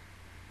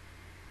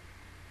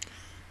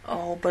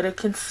 Oh, but it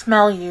can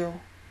smell you.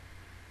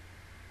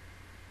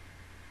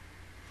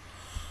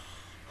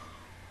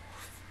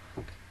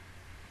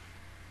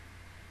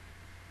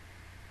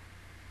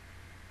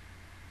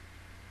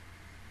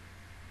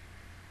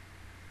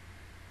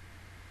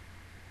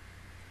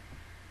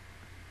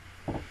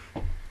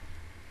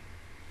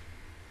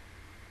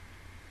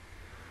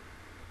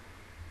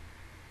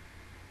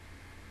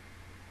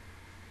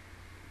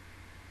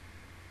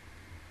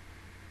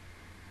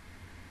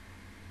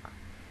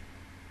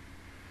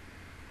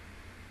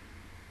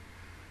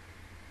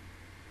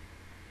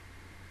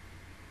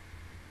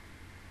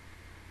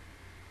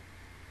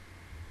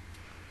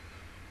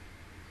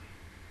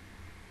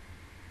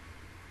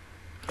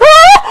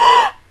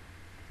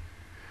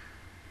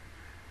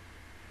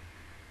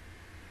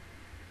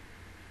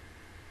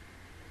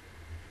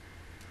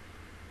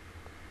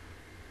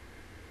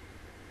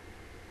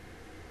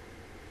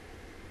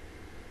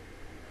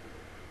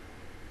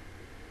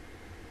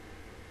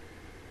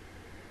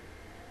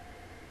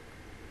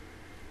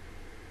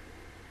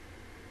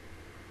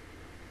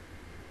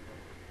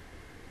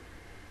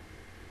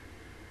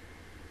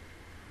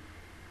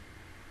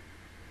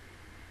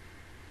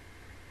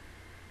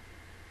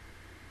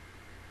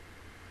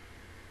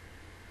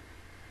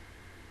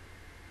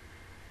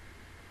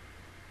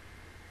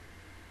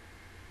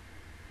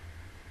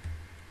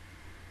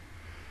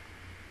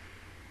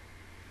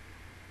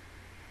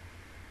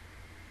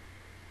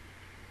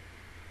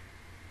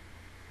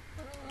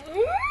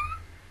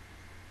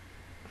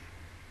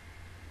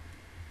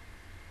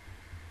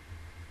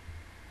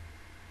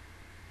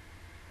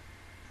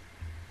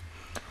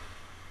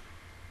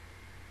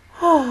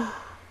 Oh.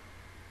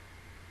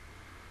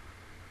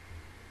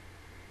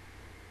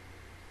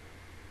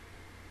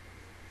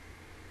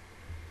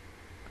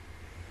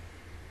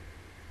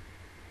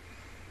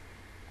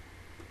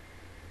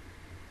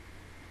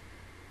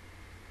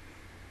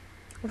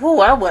 Whoa,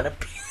 I want to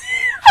pee.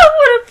 I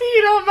want to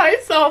pee on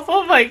myself.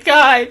 Oh my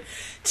god.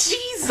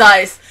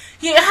 Jesus.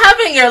 You're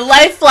having your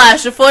life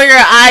flash before your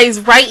eyes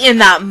right in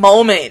that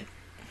moment.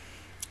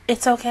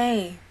 It's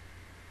okay.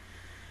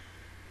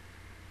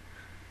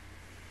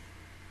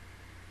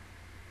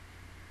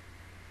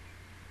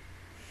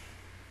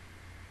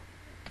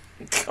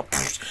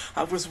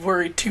 I was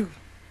worried too.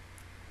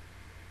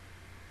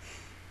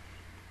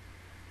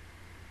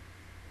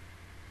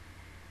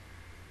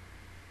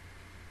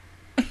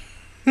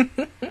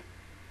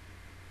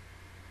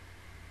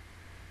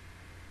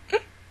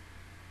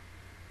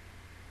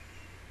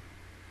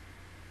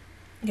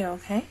 You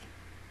okay?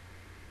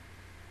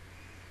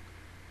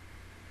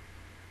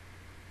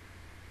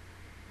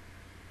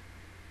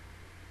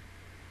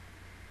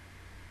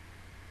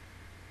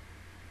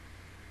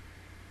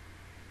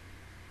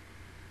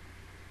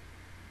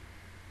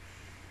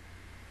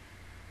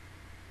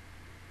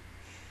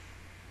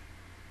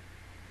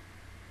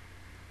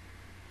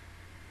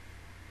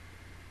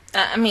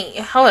 I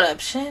mean, hold up,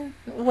 Shin.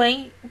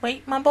 Wait,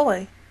 my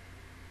boy.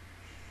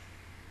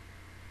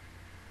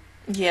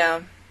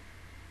 Yeah.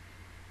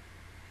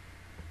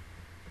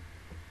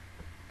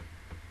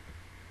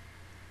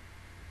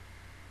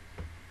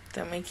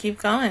 Then we keep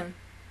going.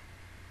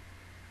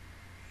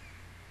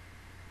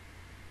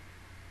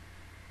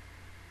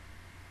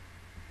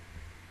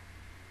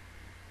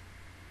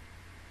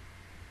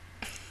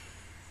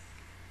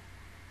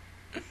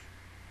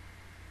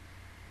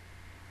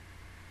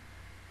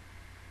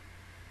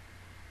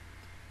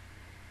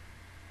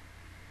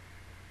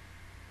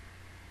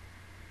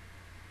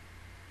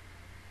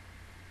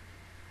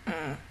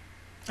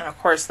 And of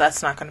course,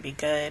 that's not going to be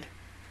good.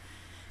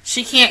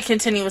 She can't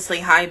continuously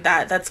hide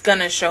that. That's going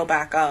to show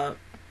back up.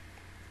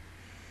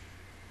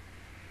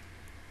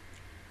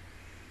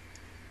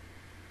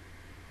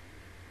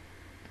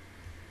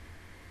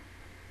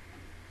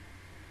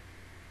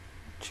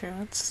 True,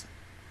 it's...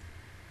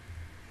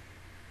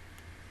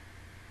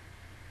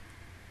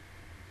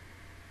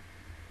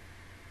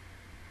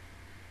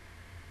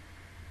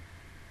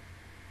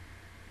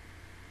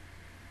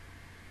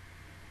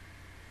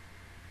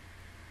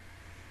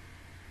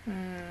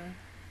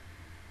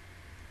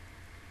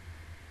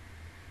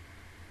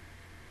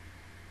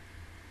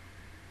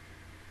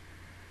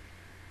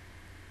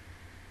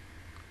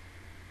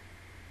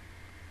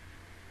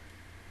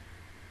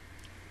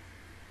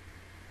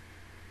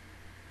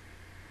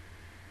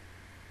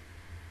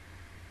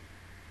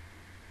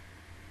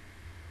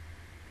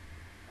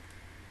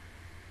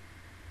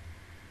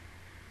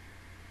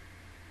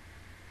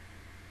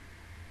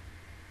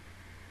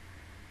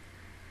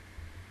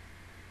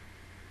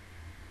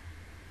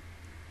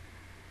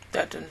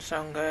 That didn't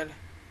sound good.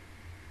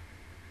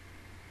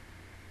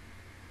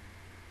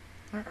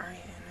 Where are you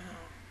now?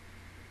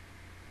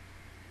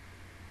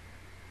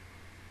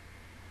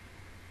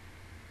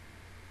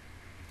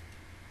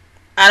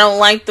 I don't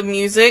like the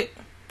music.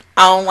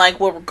 I don't like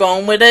where we're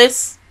going with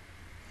this.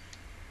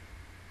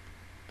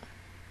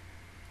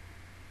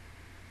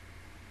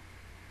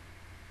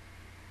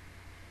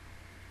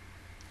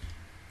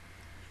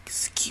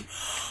 Excuse.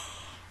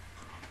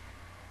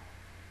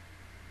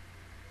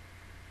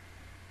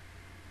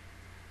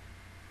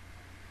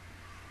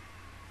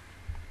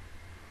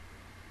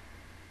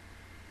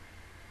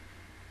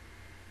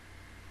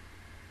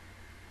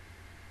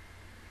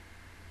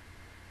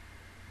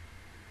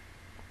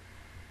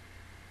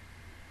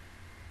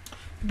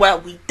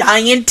 Well, we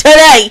dying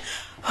today.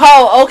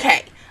 Oh,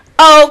 okay.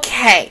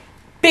 Okay.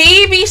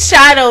 Baby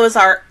shadows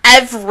are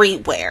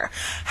everywhere.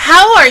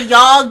 How are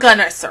y'all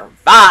gonna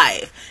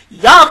survive?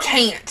 Y'all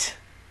can't.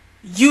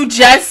 You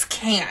just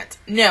can't.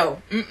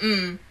 No.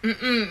 You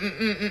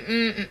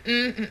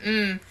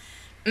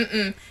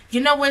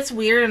know what's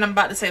weird? And I'm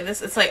about to say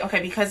this. It's like,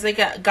 okay, because they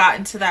got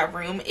into that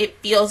room, it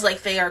feels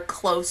like they are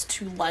close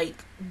to,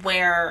 like,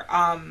 where,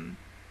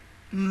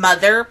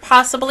 Mother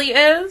possibly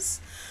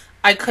is.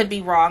 I could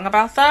be wrong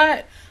about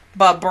that,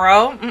 but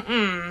bro,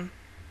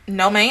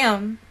 no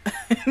ma'am,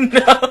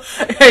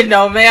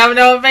 no ma'am,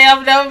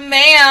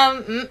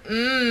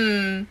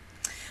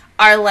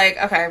 are like,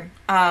 okay,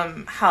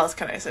 how else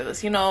can I say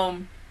this? You know,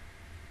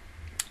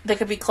 they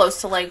could be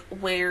close to like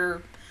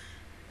where,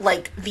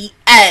 like the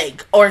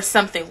egg or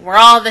something, where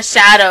all the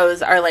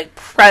shadows are like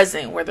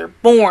present, where they're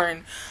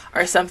born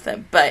or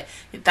something, but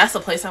that's a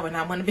place I would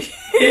not want to be.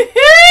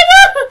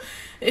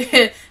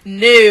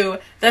 No,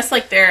 that's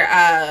like their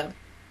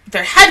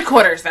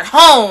headquarters, their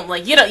home.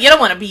 Like you don't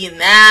want to be in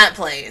that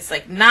place.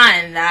 Like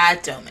not in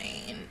that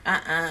domain.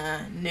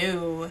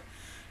 No.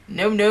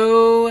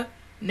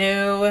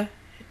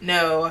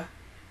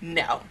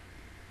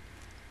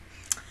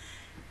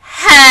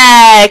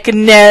 Heck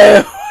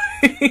no.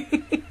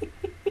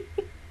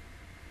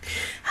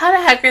 How the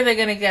heck are they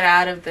gonna get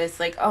out of this?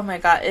 Like, oh my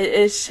god,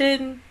 is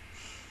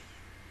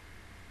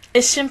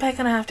Shinpei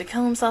gonna have to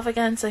kill himself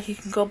again so he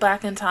can go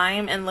back in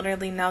time and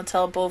literally now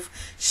tell both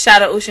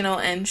Shadow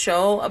Ushino and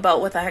Sho about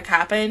what the heck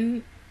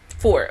happened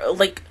for,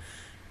 like,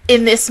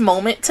 in this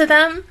moment to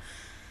them?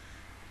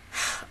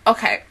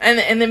 Okay,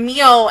 and then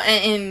Mio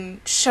and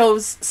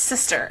Sho's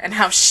sister and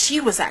how she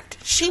was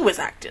acting. She was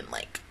acting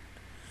like,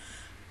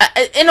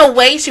 in a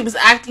way, she was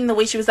acting the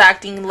way she was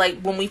acting, like,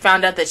 when we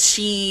found out that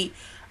she,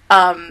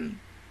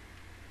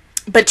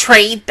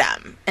 betrayed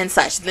them and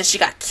such, and then she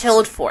got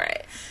killed for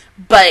it.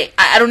 But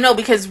I don't know,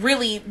 because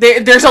really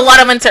there's a lot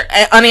of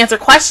unanswered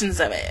questions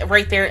of it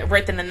right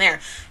then and there.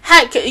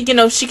 Heck, you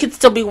know, she could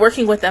still be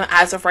working with them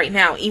as of right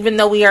now, even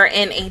though we are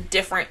in a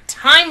different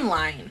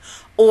timeline,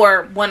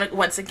 or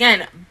once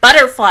again,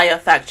 butterfly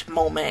effect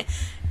moment.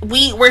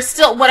 We're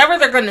still, whatever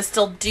they're going to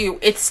still do,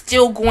 it's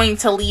still going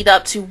to lead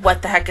up to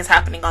what the heck is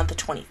happening on the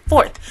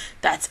 24th.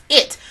 That's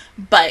it.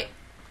 But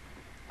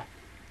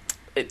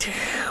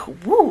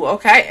woo,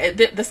 okay,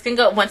 this can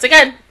go, once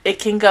again, it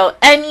can go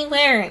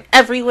anywhere and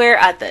everywhere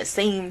at the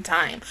same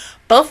time.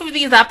 Both of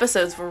these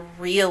episodes were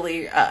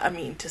really, I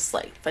mean, just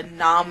like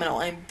phenomenal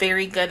and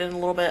very good, and a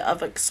little bit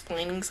of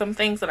explaining some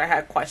things that I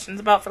had questions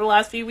about for the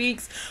last few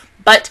weeks.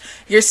 But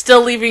you're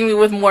still leaving me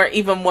with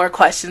even more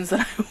questions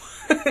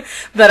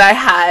that I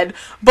had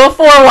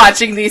before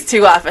watching these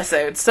two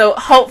episodes. So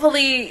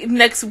hopefully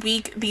next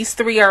week these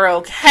three are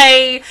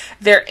okay.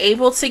 They're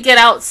able to get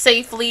out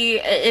safely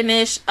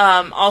ish.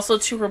 Also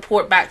to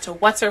report back to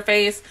what's her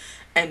face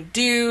and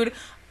dude.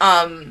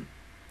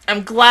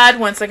 I'm glad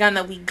once again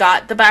that we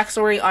got the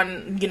backstory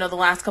on, you know, the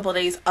last couple of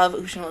days of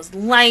Ushino's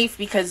life,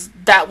 because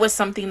that was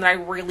something that I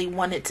really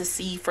wanted to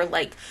see for,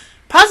 like,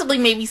 possibly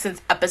maybe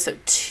since episode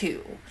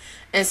 2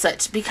 and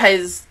such,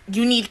 because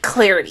you need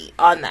clarity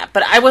on that.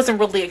 But I wasn't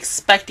really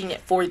expecting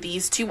it for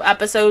these two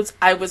episodes.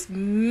 I was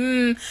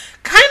kind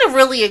of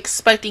really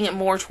expecting it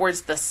more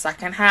towards the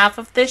second half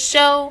of this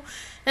show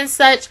and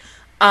such.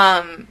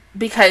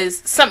 Because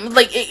some,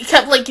 like, it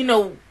kept, like, you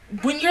know,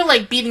 when you're,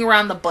 like, beating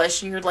around the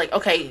bush and you're like,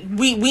 okay,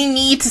 we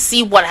need to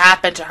see what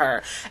happened to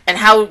her and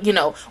how, you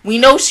know, we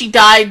know she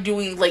died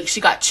doing, like,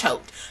 she got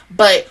choked,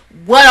 but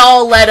what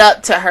all led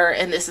up to her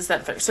and this is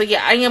that third. So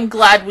yeah, I am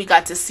glad we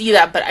got to see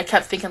that, but I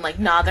kept thinking, like,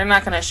 nah, they're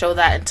not going to show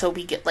that until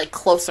we get, like,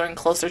 closer and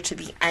closer to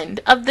the end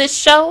of this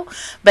show.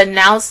 But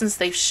now, since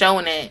they've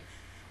shown it,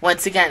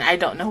 once again, I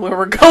don't know where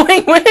we're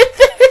going with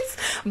this,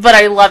 but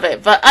I love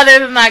it. But other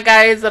than that,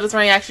 guys, that is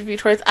my reaction view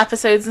towards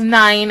episodes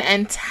 9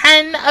 and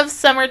 10 of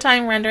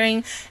Summertime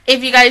Rendering.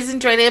 If you guys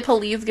enjoyed it,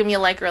 please give me a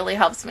like. It really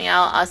helps me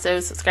out.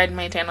 Also, subscribe to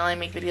my channel. I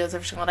make videos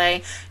every single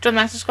day. Join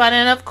the Master Squad.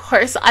 And, of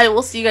course, I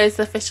will see you guys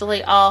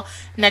officially all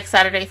next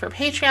Saturday for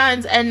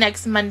Patreons and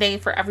next Monday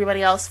for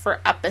everybody else for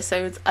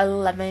episodes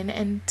 11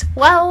 and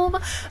 12.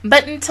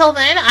 But until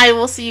then, I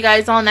will see you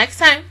guys all next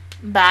time.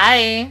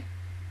 Bye.